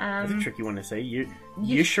 Nice. That's a tricky one to say.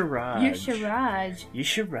 Yusharaj. Yusharaj.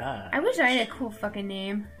 Yusharaj. I wish I had a cool fucking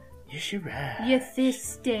name. Yusharaj.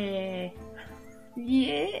 Yathiste.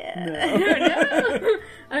 Yeah.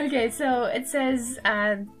 No. Okay, so it says,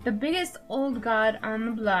 the biggest old god on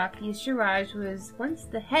the block, Yusharaj, was once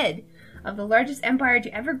the head of the largest empire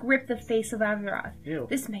to ever grip the face of Azeroth. Ew.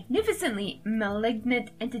 This magnificently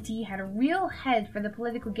malignant entity had a real head for the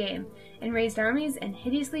political game, and raised armies and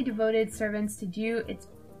hideously devoted servants to do its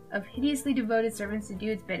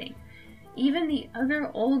bidding. Even the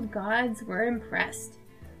other old gods were impressed.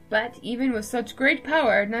 But even with such great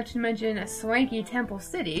power, not to mention a swanky temple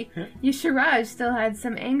city, Yusharaj still had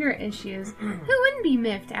some anger issues. Who wouldn't be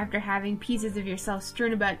miffed after having pieces of yourself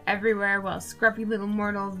strewn about everywhere while scruffy little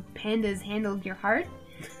mortal pandas handled your heart?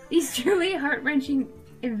 These truly heart-wrenching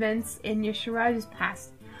events in Yusharaj's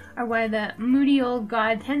past are why the moody old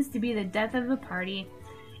god tends to be the death of the party.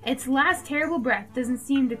 Its last terrible breath doesn't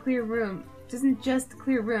just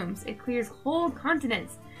clear rooms, it clears whole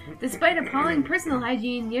continents. Despite appalling personal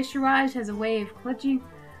hygiene, Yusharaj has a way of clutching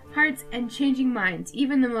hearts and changing minds.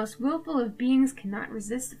 Even the most willful of beings cannot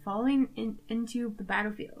resist falling into the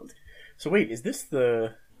battlefield. So wait, is this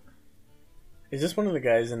one of the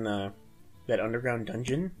guys in that underground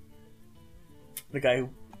dungeon? The guy who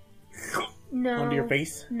No. onto your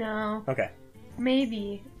face? No. Okay.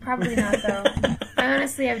 Maybe. Probably not, though. I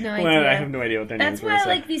honestly have no idea. Well, I have no idea what their That's names why I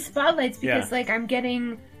were. like these spotlights, because I'm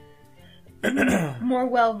getting more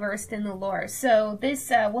well versed in the lore. So this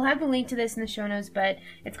we'll have the link to this in the show notes, but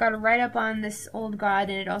it's got a write up on this old god,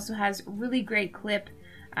 and it also has a really great clip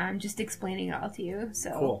just explaining it all to you.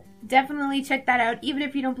 So Cool. Definitely check that out. Even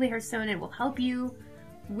if you don't play Hearthstone, it will help you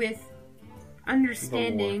with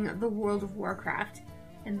understanding the World of Warcraft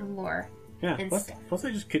and the lore. Yeah. and Plus,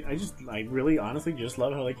 I really honestly just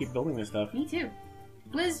love how they keep building this stuff. Me too.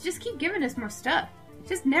 Blizz, just keep giving us more stuff.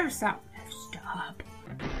 Just never stop. Never stop.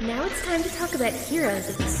 Now it's time to talk about Heroes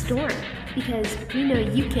of the Storm, because we know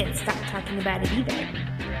you can't stop talking about it either.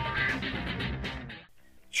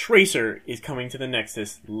 Tracer is coming to the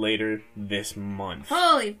Nexus later this month.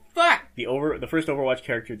 Holy fuck! The first Overwatch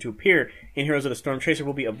character to appear in Heroes of the Storm, Tracer,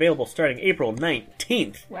 will be available starting April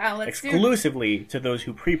 19th. Wow, let's do it. exclusively to those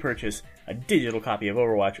who pre-purchase a digital copy of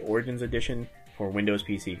Overwatch Origins Edition for Windows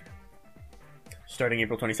PC. Starting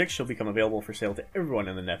April 26th, she'll become available for sale to everyone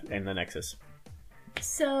in the Nexus.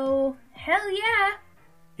 So, hell yeah!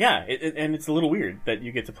 Yeah, and it's a little weird that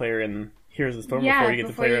you get to play her in Heroes of the Storm before you get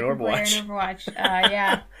to play her in Overwatch.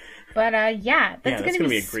 Yeah. But, that's gonna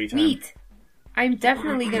be a great time. sweet. I'm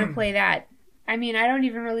definitely gonna play that. I mean, I don't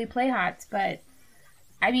even really play HOTS, but,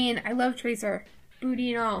 I mean, I love Tracer.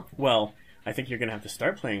 Booty and all. Well, I think you're going to have to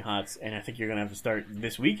start playing HOTS, and I think you're going to have to start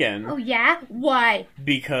this weekend. Oh, yeah? Why?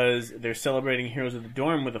 Because they're celebrating Heroes of the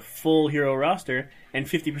Dorm with a full hero roster and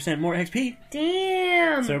 50% more XP.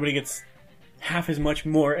 Damn! So everybody gets half as much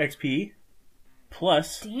more XP,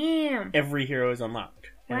 plus Damn! every hero is unlocked.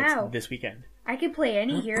 And Wow. it's this weekend. I could play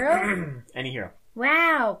any hero? Any hero.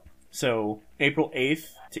 Wow! So, April 8th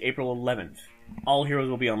to April 11th, all heroes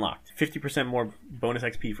will be unlocked. 50% more bonus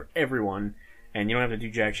XP for everyone, and you don't have to do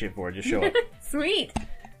jack shit for it, just show up. Sweet.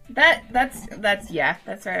 That's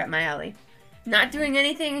right up my alley. Not doing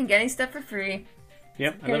anything and getting stuff for free.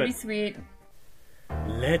 Yep, I Gonna love be it. sweet.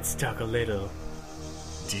 Let's talk a little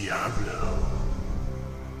Diablo.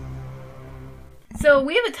 So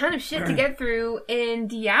we have a ton of shit to get through in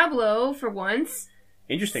Diablo for once.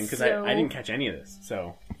 interesting, because So- I didn't catch any of this,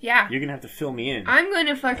 so Yeah. you're going to have to fill me in. I'm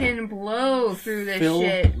gonna fucking blow through this Fill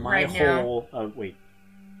shit my right now. whole...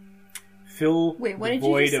 Fill Wait, what the did you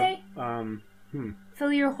void just say? of...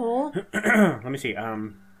 Fill your hole? Let me see.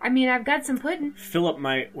 I mean, I've got some pudding. Fill up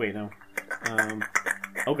my... Wait, no.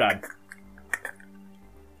 Oh, God.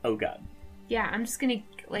 Oh, God. Yeah, I'm just gonna,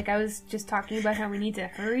 I was just talking about how we need to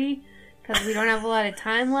hurry, because we don't have a lot of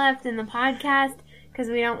time left in the podcast, because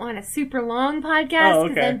we don't want a super long podcast,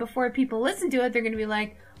 because then before people listen to it, they're going to be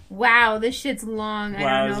like, wow, this shit's long.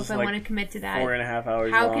 I don't know if I want to commit to that. 4.5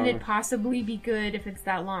 hours How long. can it possibly be good if it's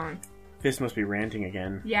that long? This must be ranting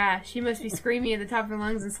again. Yeah, she must be screaming at the top of her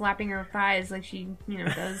lungs and slapping her thighs like she,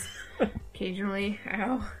 does occasionally.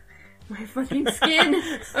 Ow. My fucking skin.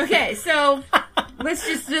 Okay, so let's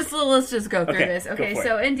just go through this. Okay,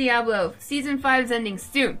 so in Diablo, Season 5 is ending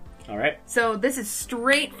soon. Alright. So this is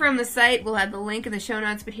straight from the site. We'll have the link in the show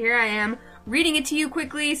notes, but here I am reading it to you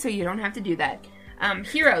quickly so you don't have to do that.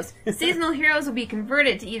 Heroes. Seasonal heroes will be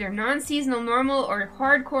converted to either non-seasonal normal or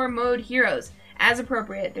hardcore mode heroes, as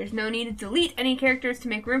appropriate. There's no need to delete any characters to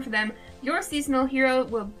make room for them. Your seasonal hero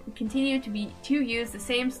will continue to use the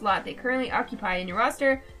same slot they currently occupy in your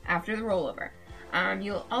roster after the rollover.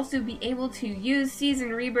 You'll also be able to use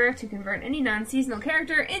Season Rebirth to convert any non-seasonal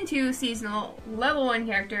character into seasonal level 1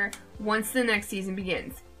 character once the next season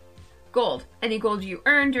begins. Gold. Any gold you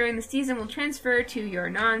earn during the season will transfer to your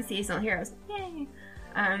non-seasonal heroes. Yay!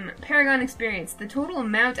 Paragon Experience. The total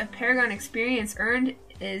amount of Paragon Experience earned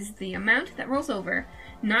is the amount that rolls over,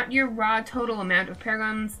 not your raw total amount of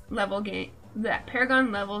Paragon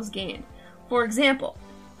levels gained. For example,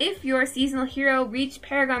 if your seasonal hero reached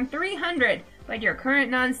Paragon 300, but your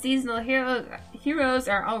current non-seasonal heroes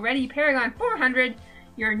are already Paragon 400,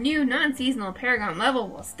 your new non-seasonal Paragon level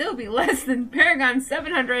will still be less than Paragon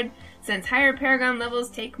 700, since higher Paragon levels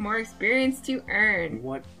take more experience to earn.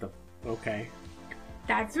 What the... Okay.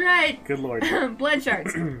 That's right. Good lord. Blood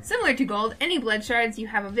shards. Similar to gold, any blood shards you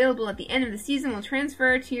have available at the end of the season will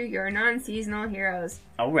transfer to your non-seasonal heroes.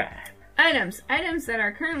 Alright. Items. Items that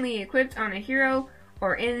are currently equipped on a hero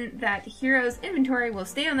or in that hero's inventory will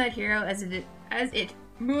stay on that hero as it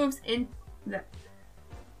moves in the...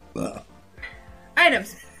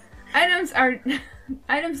 Items. Items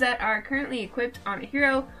that are currently equipped on a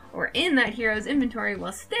hero or in that hero's inventory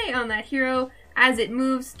will stay on that hero as it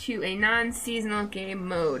moves to a non-seasonal game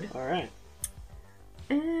mode. Alright.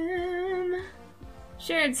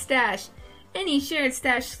 Shared stash. Any shared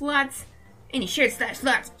stash slots,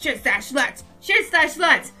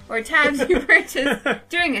 or tabs you purchase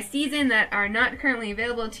during a season that are not currently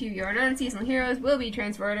available to your non-seasonal heroes will be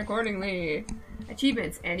transferred accordingly.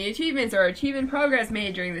 Achievements. Any achievements or achievement progress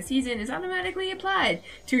made during the season is automatically applied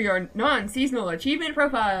to your non-seasonal achievement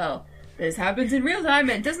profile. This happens in real time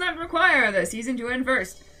and does not require the season to end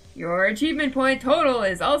first. Your achievement point total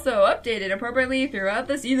is also updated appropriately throughout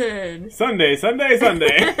the season. Sunday.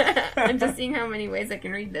 I'm just seeing how many ways I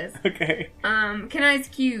can read this. Okay. Kanai's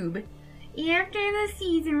Cube. After the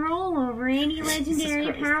season rollover, any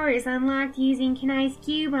legendary powers unlocked using Kanai's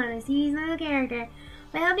Cube on a seasonal character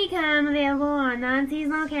will become available on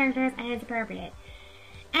non-seasonal characters as appropriate.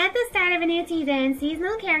 At the start of a new season,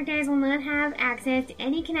 seasonal characters will not have access to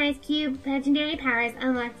any Kanai's Cube legendary powers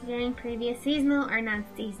unlocked during previous seasonal or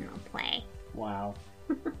non-seasonal play. Wow.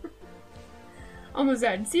 Almost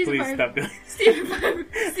done. Season Please 5. stop doing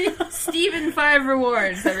Steven 5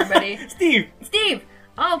 rewards, everybody. Steve!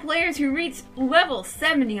 All players who reach level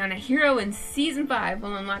 70 on a hero in Season 5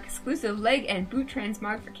 will unlock exclusive leg and boot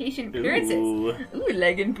transmogrification appearances. Ooh,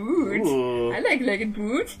 leg and boot. Ooh. I like leg and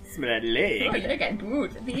boot. Smell that leg. Oh, leg and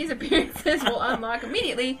boot. These appearances will unlock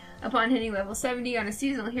immediately upon hitting level 70 on a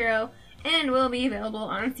seasonal hero and will be available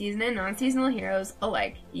on season and non-seasonal heroes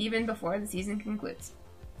alike, even before the season concludes.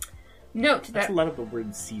 Note that... That's a lot of the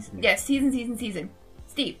word season. Yes, season.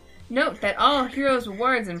 Steve. Note that all heroes'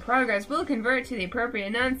 rewards and progress will convert to the appropriate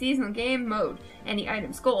non-seasonal game mode. Any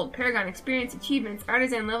items, gold, Paragon experience, achievements,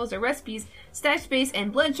 artisan levels or recipes, stash space,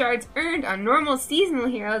 and blood shards earned on normal seasonal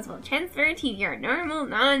heroes will transfer to your normal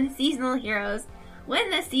non-seasonal heroes when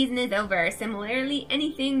the season is over. Similarly,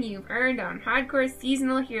 anything you've earned on hardcore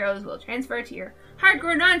seasonal heroes will transfer to your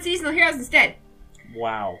hardcore non-seasonal heroes instead.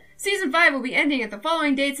 Wow. Season 5 will be ending at the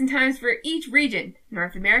following dates and times for each region.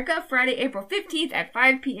 North America, Friday, April 15th at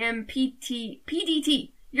 5 p.m.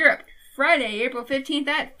 PDT. Europe, Friday, April 15th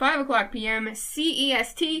at 5 o'clock p.m.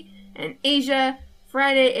 CEST. And Asia,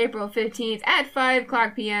 Friday, April 15th at 5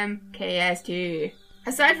 o'clock p.m. KST.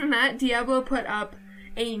 Aside from that, Diablo put up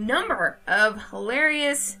a number of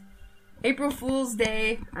hilarious April Fool's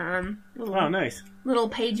Day Nice. little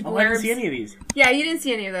page blurbs. Oh, I didn't see any of these. Yeah, you didn't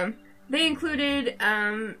see any of them. They included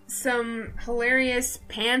some hilarious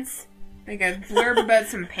pants. Like a blurb about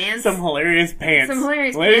some pants. Some hilarious pants.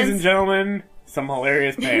 Ladies pants. and gentlemen, some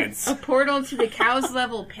hilarious pants. A portal to the cow's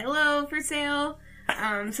level pillow for sale.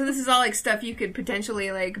 So this is all like stuff you could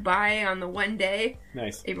potentially like buy on the one day.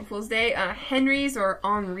 Nice. April Fool's Day. Henry's or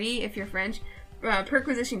Henri if you're French.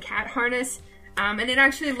 Perquisition cat harness. And it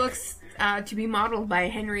actually looks to be modeled by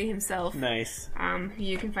Henry himself. Nice. Who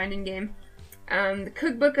you can find in game. The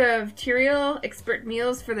Cookbook of Tyrael, Expert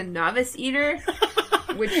Meals for the Novice Eater.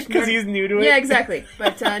 Because he's new to it? Yeah, exactly.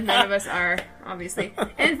 But none of us are, obviously.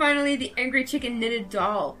 And finally, the Angry Chicken Knitted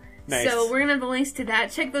Doll. Nice. So we're going to have the links to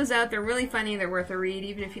that. Check those out. They're really funny. They're worth a read,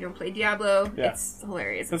 even if you don't play Diablo. Yeah. It's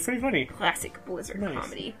hilarious. That's pretty funny. Classic Blizzard Nice.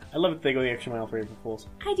 comedy. I love that they go the extra mile for April Fools.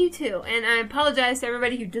 I do too. And I apologize to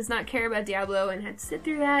everybody who does not care about Diablo and had to sit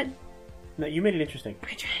through that. No, you made it interesting.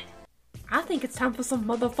 I tried. I think it's time for some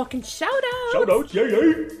motherfucking shout-outs. Shout-outs,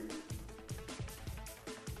 yay!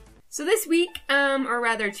 So this week, or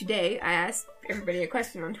rather today, I asked everybody a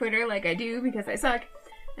question on Twitter, like I do because I suck.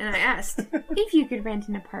 And I asked, if you could rent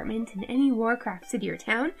an apartment in any Warcraft city or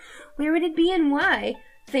town, where would it be and why?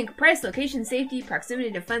 Think price, location, safety,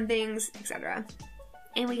 proximity to fun things, etc.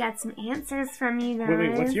 And we got some answers from you guys.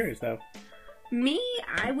 Wait, what's yours, though? Me,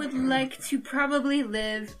 I would like to probably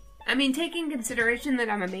live... I mean, taking consideration that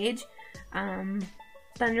I'm a mage,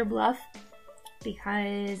 Thunder Bluff,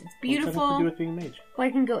 because it's beautiful. What's that have to do with being a mage? Well,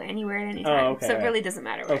 I can go anywhere at any time, okay, so it right. really doesn't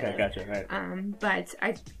matter where I Okay, live. gotcha, right. But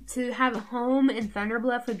to have a home in Thunder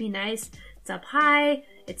Bluff would be nice. It's up high,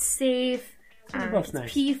 it's safe, Thunder Bluff's it's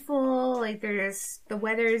nice. peaceful, like the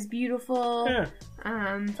weather is beautiful. Yeah,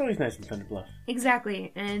 it's always nice in Thunder Bluff.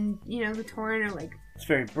 Exactly, and the Tauren are like It's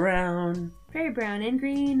very brown. very brown and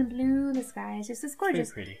green and blue. The sky is just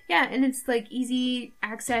gorgeous. Very pretty. Yeah, and it's like easy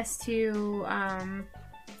access to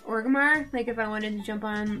Orgrimmar. Like if I wanted to jump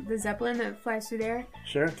on the Zeppelin that flies through there,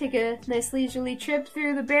 Sure. take a nice leisurely trip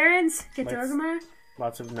through the Barrens, get to Nice. Orgrimmar.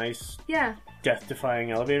 Lots of nice, Yeah,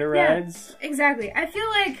 death-defying elevator Yeah. rides. exactly. I feel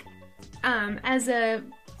like as a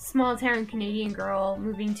small town Canadian girl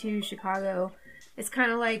moving to Chicago, it's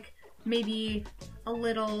kind of like maybe a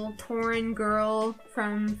little Tauren girl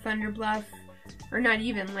from Thunder Bluff, or not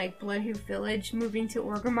even, like Bloodhoof Village moving to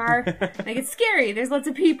Orgrimmar. Like, it's scary. There's lots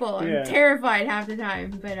of people. I'm Yeah. terrified half the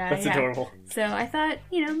time. But That's yeah. adorable. So I thought,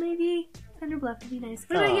 maybe Thunder Bluff would be nice.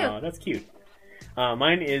 What about Aw, that's cute.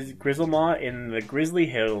 Mine is Grizzlemaw in the Grizzly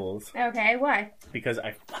Hills, you? Okay, why? because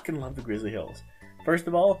I fucking love the Grizzly Hills. First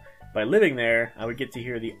of all, by living there, I would get to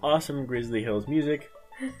hear the awesome Grizzly Hills music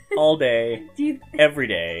all day, Do you every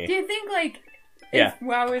day. think, like, Yeah. if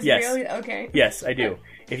WoW is Yes. really... Okay. Yes, I do.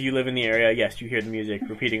 If you live in the area, yes, you hear the music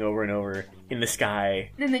repeating over and over in the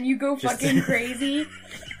sky. And then you go Just- fucking crazy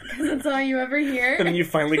because that's all you ever hear. And then you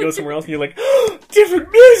finally go somewhere else and you're like, oh, different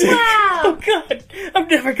music! Wow! Oh god, I'm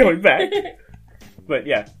never going back. But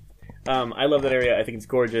yeah, I love that area. I think it's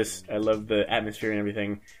gorgeous. I love the atmosphere and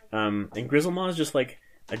everything. And Grizzlemaw is just like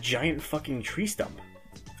a giant fucking tree stump,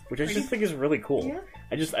 which I just think is really cool. Yeah.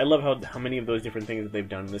 I love how many of those different things that they've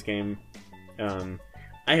done in this game.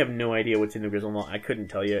 I have no idea what's in the Grizzlemaw. I couldn't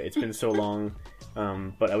tell you. It's been so long.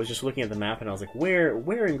 But I was just looking at the map and I was like, where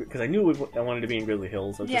in... Because I knew I wanted to be in Grizzly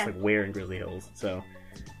Hills. I was Yeah. just like, where in Grizzly Hills? So,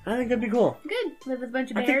 I think that'd be cool. Good. Live with a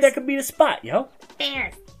bunch of I bears. think that could be the spot, yo.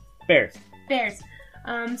 Bears. Bears. Bears.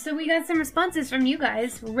 So we got some responses from you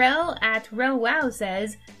guys. Rel at RelWow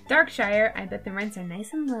says, Darkshire, I bet the rents are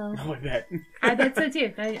nice and low. Oh, I bet. I bet so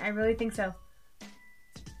too. I really think so.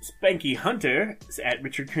 Spanky Hunter at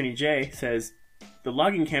Richard Kearney J says, the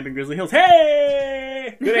logging camp in Grizzly Hills.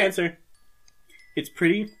 Hey! Good answer. It's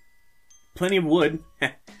pretty, plenty of wood,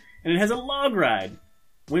 and it has a log ride.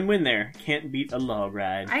 Win-win there. Can't beat a log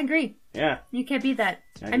ride. I agree. Yeah. You can't beat that.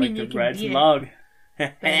 I'd I mean, like you to can ride beat some it. log.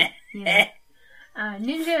 But,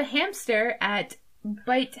 Ninja Hamster at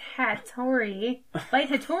Bite Hattori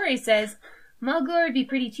says, Mulgore would be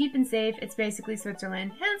pretty cheap and safe. It's basically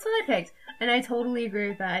Switzerland. And that's what I picked. And I totally agree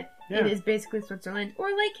with that. Yeah. It is basically Switzerland or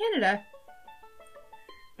like Canada.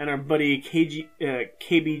 And our buddy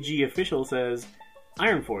KBG official says,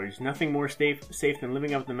 Ironforge, nothing more safe than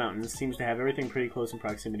living up in the mountains. Seems to have everything pretty close in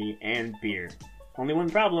proximity and beer. Only one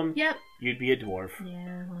problem. Yep. You'd be a dwarf.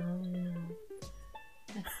 Yeah, well,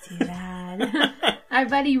 that's too bad. Our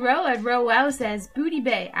buddy Ro at RoWow says, Booty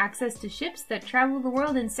Bay, access to ships that travel the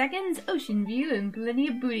world in seconds, ocean view, and plenty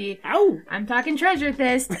of booty. Ow! I'm talking Treasure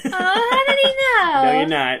Fist. Oh, how did he know? No, you're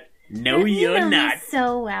not. No, You you're know not. me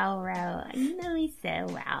so well, Ro. You know me so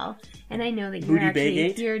well. And I know that Booty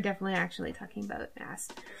Baygate? you're definitely actually talking about ass.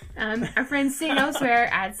 Our friend St. Elsewhere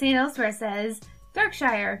at St. Elsewhere says,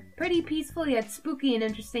 Darkshire, pretty peaceful yet spooky and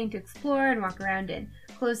interesting to explore and walk around in.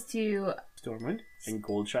 Close to... Stormwind and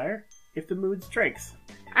Goldshire, if the mood strikes.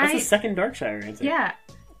 That's the second Darkshire answer.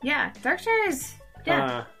 Yeah. Darkshire is...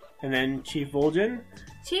 Yeah. And then Chief Vol'jin.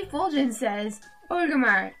 Chief Vol'jin says,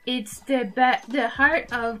 Orgrimmar, it's the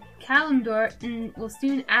heart of Kalimdor and will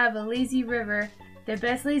soon have a lazy river. The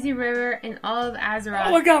best lazy river in all of Azeroth.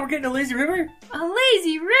 Oh my god, we're getting a lazy river? A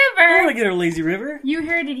lazy river! want to River. get a lazy river. You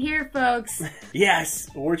heard it here, folks. Yes,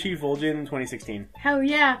 War Chief Vol'jin 2016. Hell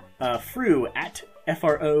yeah. Fru at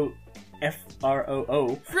FROO.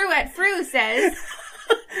 Fruet Fru says,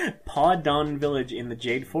 Paw Village in the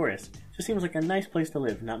Jade Forest. Just seems like a nice place to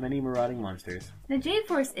live. Not many marauding monsters. the Jade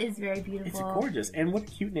Forest is very It's beautiful. gorgeous. And what a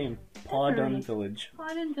cute name. Paw Definitely. Village.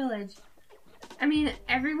 Plodden Village. I mean,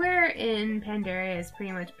 everywhere in Pandaria is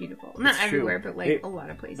pretty much beautiful. Not It's true. everywhere, but like It- a lot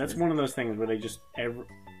of places. That's one of those things where they just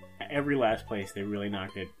every last place they really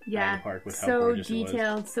knocked it out Yeah, of the park with how so gorgeous it was.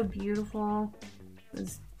 detailed, so beautiful. It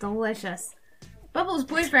was delicious. Bubbles'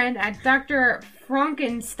 boyfriend at Dr.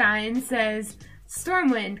 Frankenstein says,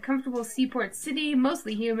 Stormwind, comfortable seaport city,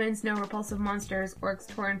 mostly humans, no repulsive monsters, orcs,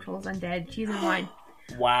 torrent trolls, undead, cheese and wine.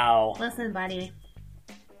 Wow. Listen, buddy.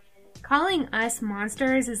 Calling us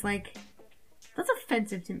monsters is like, that's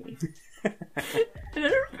offensive to me. I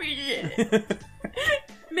don't appreciate it.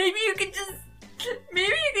 Maybe you could just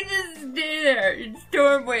stay there in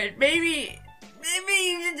Stormwind. Maybe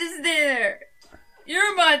you should just stay there.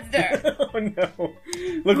 You're a monster. Oh no.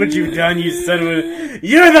 Look what you've done, you son of a...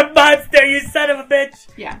 You're the monster, you son of a bitch!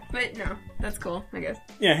 Yeah, but no, that's cool, I guess.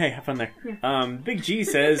 Yeah, hey, have fun there. Yeah. Big G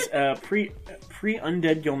says,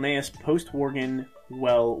 pre-undead Gilneas, post-Worgen,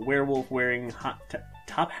 werewolf wearing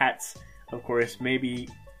top hats, of course, maybe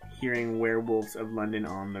hearing Werewolves of London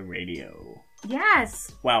on the radio.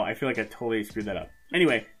 Yes. Wow, I feel like I totally screwed that up.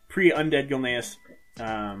 Anyway, pre-undead Gilneas,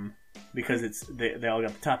 because it's they all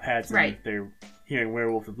got the top hats, and Right. they're hearing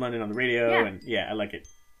Werewolves of London on the radio, Yeah. and yeah, I like it.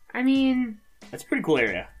 I mean, That's a pretty cool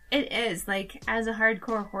area. it is. Like, as a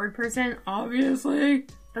hardcore Horde person, obviously,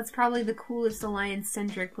 that's probably the coolest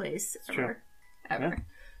Alliance-centric place true. ever.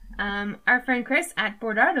 Our friend Chris at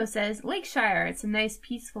Bordado says, Lakeshire. It's a nice,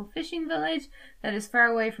 peaceful fishing village that is far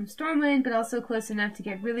away from Stormwind, but also close enough to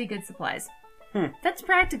get really good supplies. That's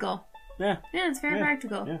practical. Yeah, Yeah, it's very Yeah,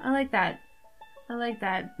 practical. yeah. I like that.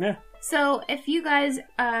 yeah. So, if you guys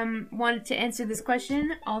wanted to answer this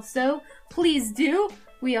question, also, please do.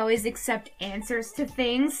 We always accept answers to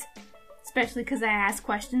things, especially because I ask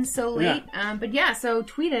questions so late. But yeah, so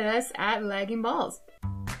tweet at us at Lagging Balls.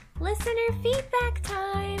 Listener feedback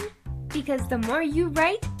time! Because the more you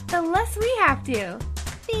write, the less we have to.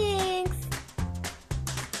 Thanks!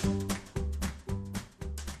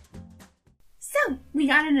 So, we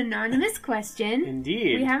got an anonymous question.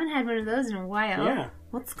 Indeed. We haven't had one of those in a while. Yeah.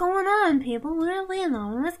 What's going on, people? What are the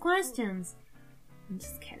anonymous questions? I'm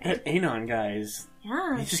just kidding. That Anon, guys.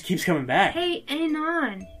 Yeah. He just keeps coming back. Hey,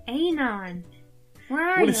 Anon. Anon. Where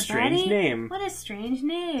are What you, a strange buddy? name. What a strange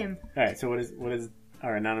name. Alright, so what is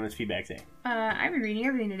our anonymous feedback say? I've been reading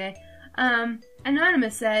everything today.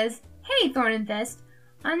 Anonymous says, Hey, Thorn and Fist.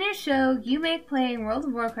 On your show, you make playing World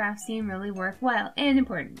of Warcraft seem really worthwhile and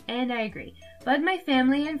important, and I agree. But my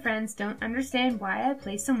family and friends don't understand why I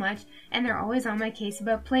play so much, and they're always on my case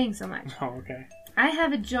about playing so much. Oh, okay. I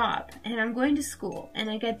have a job, and I'm going to school,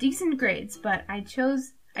 and I get decent grades, but I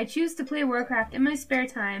choose to play Warcraft in my spare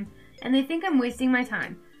time, and they think I'm wasting my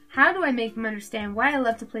time. How do I make them understand why I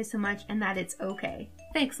love to play so much and that it's okay?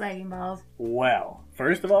 Thanks, Lagging Balls. Well,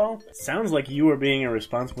 first of all, sounds like you are being a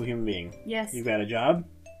responsible human being. Yes. You've got a job,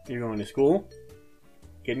 you're going to school,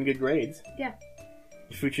 getting good grades. Yeah.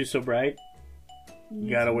 Your future's so bright. You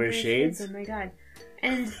gotta wear shades. Oh my god.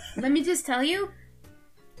 And let me just tell you,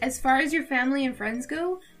 as far as your family and friends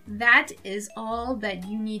go, that is all that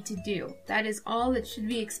you need to do. That is all that should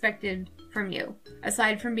be expected from you.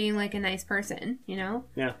 Aside from being like a nice person, you know?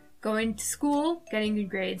 Yeah. Going to school, getting good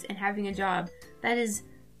grades, and having a job. That is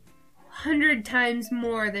 100 times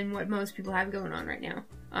more than what most people have going on right now,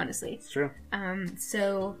 honestly. It's true.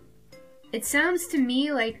 So it sounds to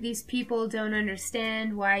me like these people don't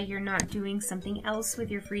understand why you're not doing something else with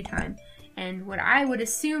your free time. And what I would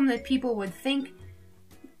assume that people would think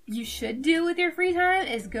you should do with your free time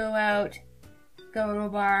is go out, go to a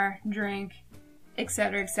bar, drink,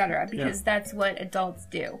 etc., because that's what adults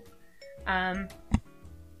do.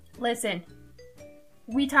 Listen,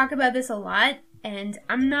 we talk about this a lot, and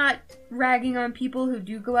I'm not ragging on people who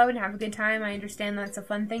do go out and have a good time. I understand that's a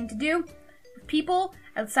fun thing to do. People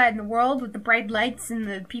outside in the world with the bright lights and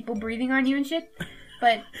the people breathing on you and shit.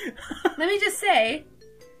 But let me just say,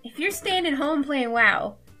 if you're staying at home playing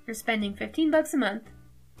WoW, you're spending $15 a month,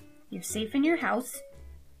 you're safe in your house,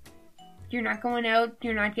 you're not going out,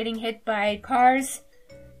 you're not getting hit by cars,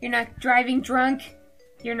 you're not driving drunk,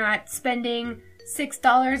 you're not spending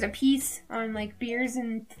 $6 a piece on like beers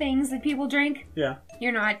and things that people drink. Yeah.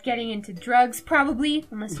 You're not getting into drugs, probably,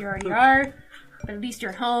 unless you already are. But at least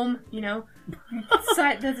you're home, you know. So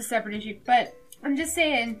that's a separate issue. But I'm just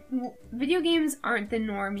saying, video games aren't the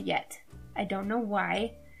norm yet. I don't know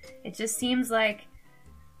why. It just seems like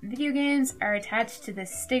video games are attached to the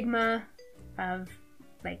stigma of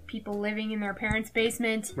like people living in their parents'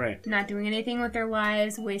 basement, Right. not doing anything with their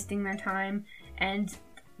lives, wasting their time, and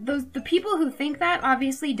the people who think that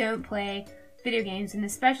obviously don't play video games, and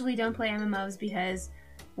especially don't play MMOs, because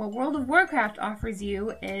what World of Warcraft offers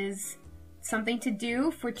you is something to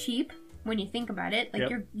do for cheap when you think about it. Like,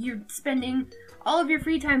 Yep. you're spending all of your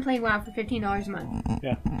free time playing WoW for $15 a month.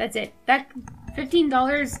 Yeah. That's it. That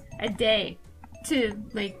 $15 a day to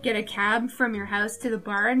like get a cab from your house to the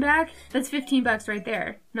bar and back, that's $15 right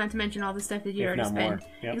there. Not to mention all the stuff that you If already not spend. more.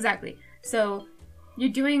 Yep. Exactly. So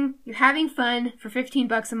you're having fun for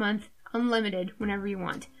 $15 a month, unlimited, whenever you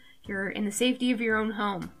want. You're in the safety of your own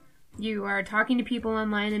home. You are talking to people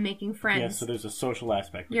online and making friends. Yeah, so there's a social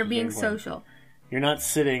aspect. which You're is very being important. social. You're not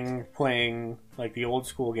sitting playing like the old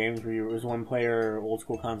school games where it was one player, old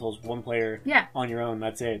school consoles, one player Yeah. on your own.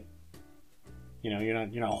 That's it. You know, you're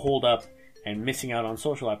not holed up and missing out on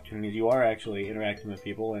social opportunities. You are actually interacting with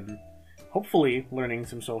people and hopefully learning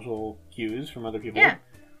some social cues from other people. Yeah.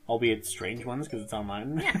 Albeit strange ones because it's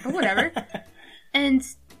online. Yeah, but whatever. And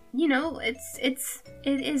you know, it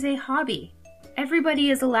is a hobby. Everybody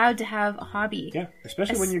is allowed to have a hobby. Yeah,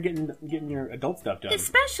 especially when you're getting your adult stuff done.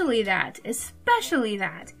 Especially that.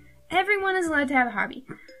 Everyone is allowed to have a hobby.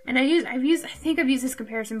 And I think I've used this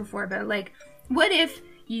comparison before, but like, what if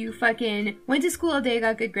you fucking went to school all day,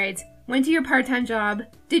 got good grades, went to your part-time job,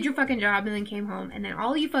 did your fucking job, and then came home, and then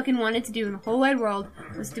all you fucking wanted to do in the whole wide world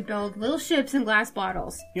was to build little ships and glass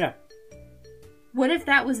bottles? Yeah. What if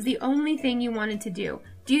that was the only thing you wanted to do?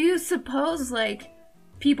 Do you suppose, like,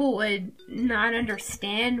 people would not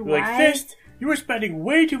understand You're why? like, Fist, you were spending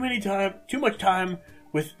way too much time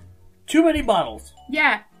with too many bottles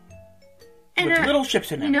Yeah. And with little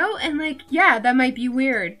ships in them. you know, and like, yeah, that might be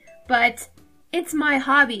weird, but it's my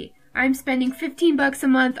hobby. I'm spending $15 a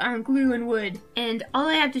month on glue and wood, and all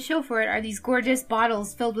I have to show for it are these gorgeous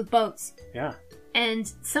bottles filled with boats. Yeah.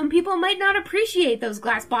 And some people might not appreciate those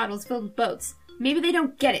glass bottles filled with boats. Maybe they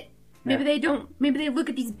don't get it. Maybe Yeah. they don't. Maybe they look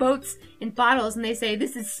at these boats and bottles and they say,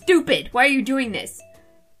 "This is stupid. Why are you doing this?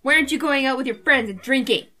 Why aren't you going out with your friends and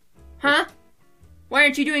drinking? Huh? Why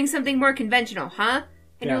aren't you doing something more conventional, huh?"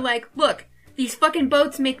 And Yeah. you're like, "Look, these fucking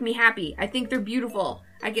boats make me happy. I think they're beautiful.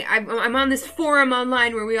 I'm on this forum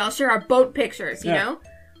online where we all share our boat pictures, you Yeah. know?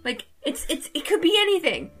 Like, it could be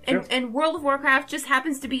anything. Sure. And World of Warcraft just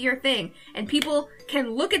happens to be your thing. And people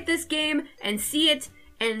can look at this game and see it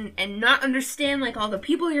and not understand, like, all the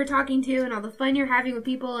people you're talking to and all the fun you're having with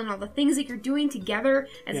people and all the things that you're doing together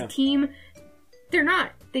as Yeah. a team. They're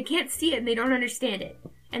not. They can't see it and they don't understand it.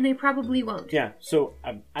 And they probably won't. Yeah, so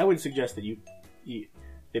I would suggest that you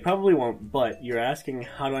they probably won't, but you're asking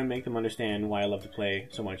how do I make them understand why I love to play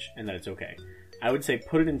so much and that it's okay. I would say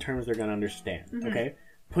put it in terms they're going to understand, okay?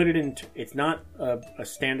 Put it in, it's not a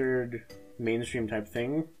standard mainstream type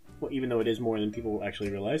thing, well, even though it is more than people actually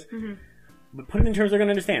realize, but put it in terms they're going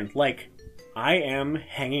to understand. Like, I am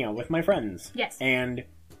hanging out with my friends. Yes. And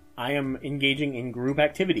I am engaging in group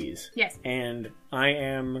activities. Yes. And I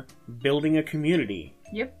am building a community.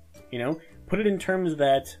 Yep. You know, put it in terms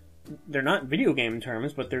that they're not video game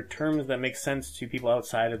terms, but they're terms that make sense to people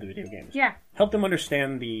outside of the video games. Yeah. Help them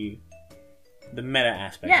understand the meta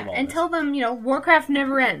aspect Yeah, of all and this. tell them, you know, Warcraft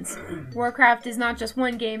never ends. Warcraft is not just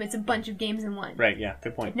one game, it's a bunch of games in one. Right, yeah,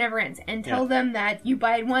 good point. It never ends. And tell Yeah. them that you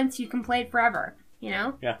buy it once, you can play it forever. You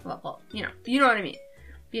know? Yeah. Well, you know what I mean.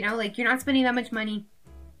 You know, like, you're not spending that much money.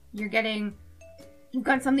 You've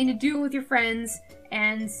got something to do with your friends,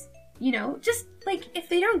 and, you know, just, like, if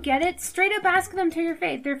they don't get it, straight up ask them to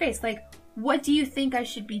their face, like, what do you think I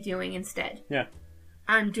should be doing instead? Yeah,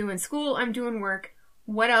 I'm doing school, I'm doing work,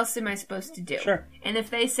 what else am I supposed to do? Sure. And if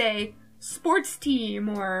they say, sports team,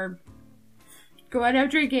 or go out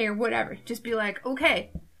drinking, or whatever, just be like,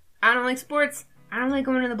 okay, I don't like sports, I don't like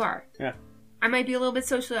going to the bar. yeah, I might be a little bit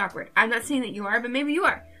socially awkward. I'm not saying that you are, but maybe you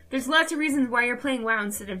are. There's lots of reasons why you're playing WoW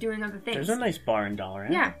instead of doing other things. there's a nice bar in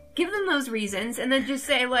Dalaran. Yeah, give them those reasons, and then just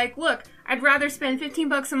say, like, look, I'd rather spend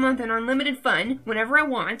 $15 a month on unlimited fun whenever I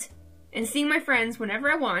want, and seeing my friends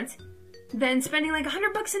whenever I want, than spending like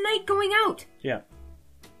 $100 a night going out. Yeah,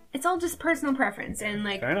 It's all just personal preference, and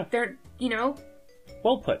like, Fair enough. they're, you know,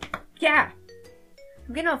 well put. yeah.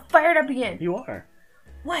 I'm getting all fired up again. You are.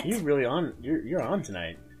 What? You're really on. You're on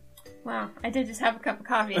tonight. Wow, I did just have a cup of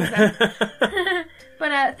coffee. So.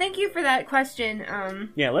 But thank you for that question.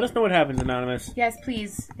 Yeah, let us know what happens, Anonymous. Yes,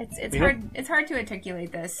 please. It's We hard. It's hard to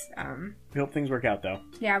articulate this. We hope things work out, though.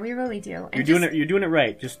 Yeah, we really do. And You're doing it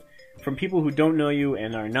right. Just from people who don't know you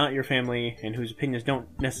and are not your family and whose opinions don't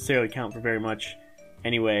necessarily count for very much.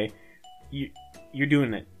 Anyway, you're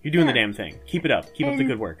doing it. You're doing the Yeah. damn thing. Keep it up. Keep up the and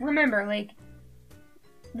good work. Remember, like,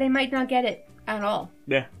 they might not get it at all.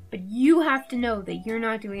 Yeah. But you have to know that you're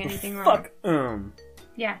not doing anything wrong. Fuck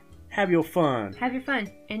Yeah. Have your fun. Have your fun.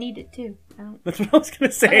 And eat it, too. That's what I was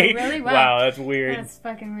gonna say. Oh, really? Wow, that's weird. That's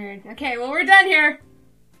fucking weird. Okay, well, we're done here.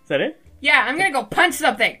 Is that it? Yeah, I'm gonna go punch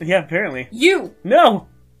something. Yeah, apparently. You! No!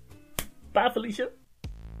 Bye, Felicia.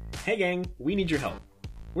 Hey, gang. We need your help.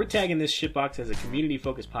 We're tagging this shitbox as a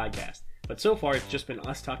community-focused podcast, but so far it's just been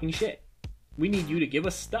us talking shit. We need you to give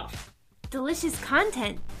us stuff. Delicious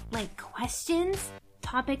content, like questions,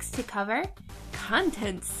 topics to cover,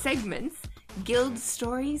 content segments, guild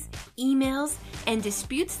stories, emails, and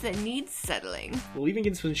disputes that need settling. We'll even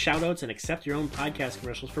get some shoutouts and accept your own podcast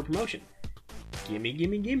commercials for promotion. Gimme,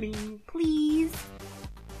 gimme, gimme. Please.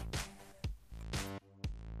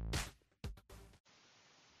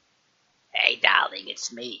 Hey, darling,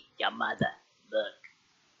 it's me, your mother. Look.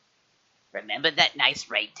 Remember that nice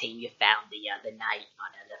raid team you found the other night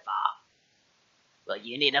on LFR? Well,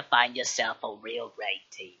 you need to find yourself a real raid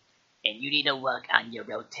team, and you need to work on your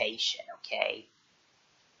rotation, okay?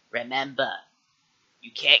 Remember,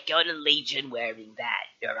 you can't go to Legion wearing that.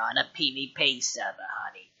 You're on a PvP server,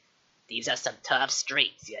 honey. These are some tough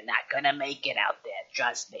streets. You're not gonna make it out there,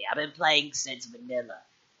 trust me. I've been playing since vanilla,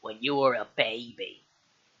 when you were a baby.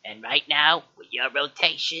 And right now, with your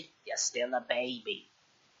rotation, you're still a baby.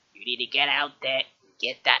 You need to get out there and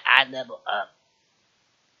get that eye level up.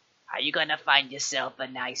 How you gonna find yourself a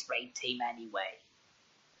nice raid team anyway?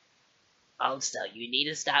 Also, you need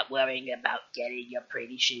to stop worrying about getting your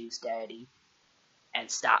pretty shoes dirty and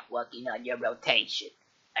start working on your rotation.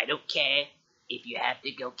 I don't care if you have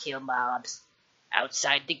to go kill mobs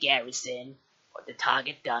outside the garrison or the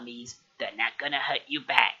target dummies. They're not gonna hurt you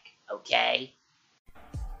back, okay?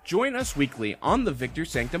 Join us weekly on the Victor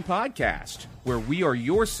Sanctum podcast, where we are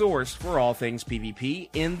your source for all things PvP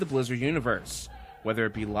in the Blizzard universe, whether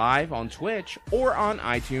it be live on Twitch or on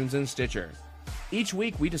iTunes and Stitcher. Each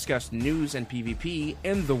week we discuss news and PvP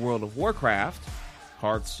in the World of Warcraft,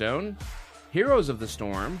 Hearthstone, Heroes of the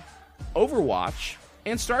Storm, Overwatch,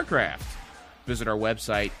 and StarCraft. Visit our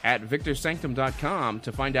website at victorsanctum.com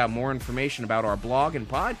to find out more information about our blog and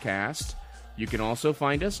podcast. You can also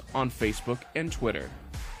find us on Facebook and Twitter.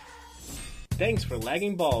 Thanks for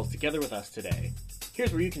lagging balls together with us today.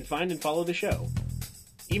 Here's where you can find and follow the show.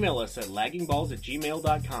 Email us at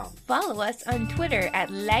laggingballs@gmail.com. Follow us on Twitter at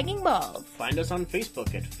laggingballs. Find us on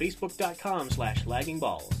Facebook at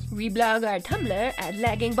facebook.com/laggingballs. Reblog our Tumblr at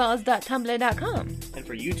laggingballs.tumblr.com. And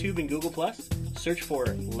for YouTube and Google+, search for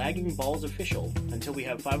Lagging Balls Official until we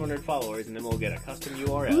have 500 followers, and then we'll get a custom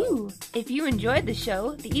URL. Ooh! If you enjoyed the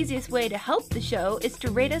show, the easiest way to help the show is to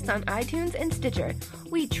rate us on iTunes and Stitcher.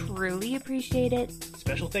 We truly appreciate it.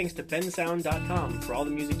 Special thanks to bensound.com for all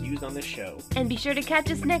the music used on this show. And be sure to catch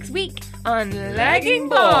us next week on Lagging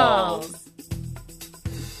Balls!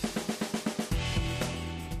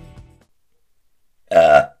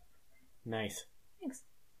 Nice. Thanks.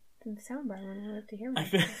 The soundbar one, I love to hear I one.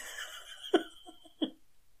 feel-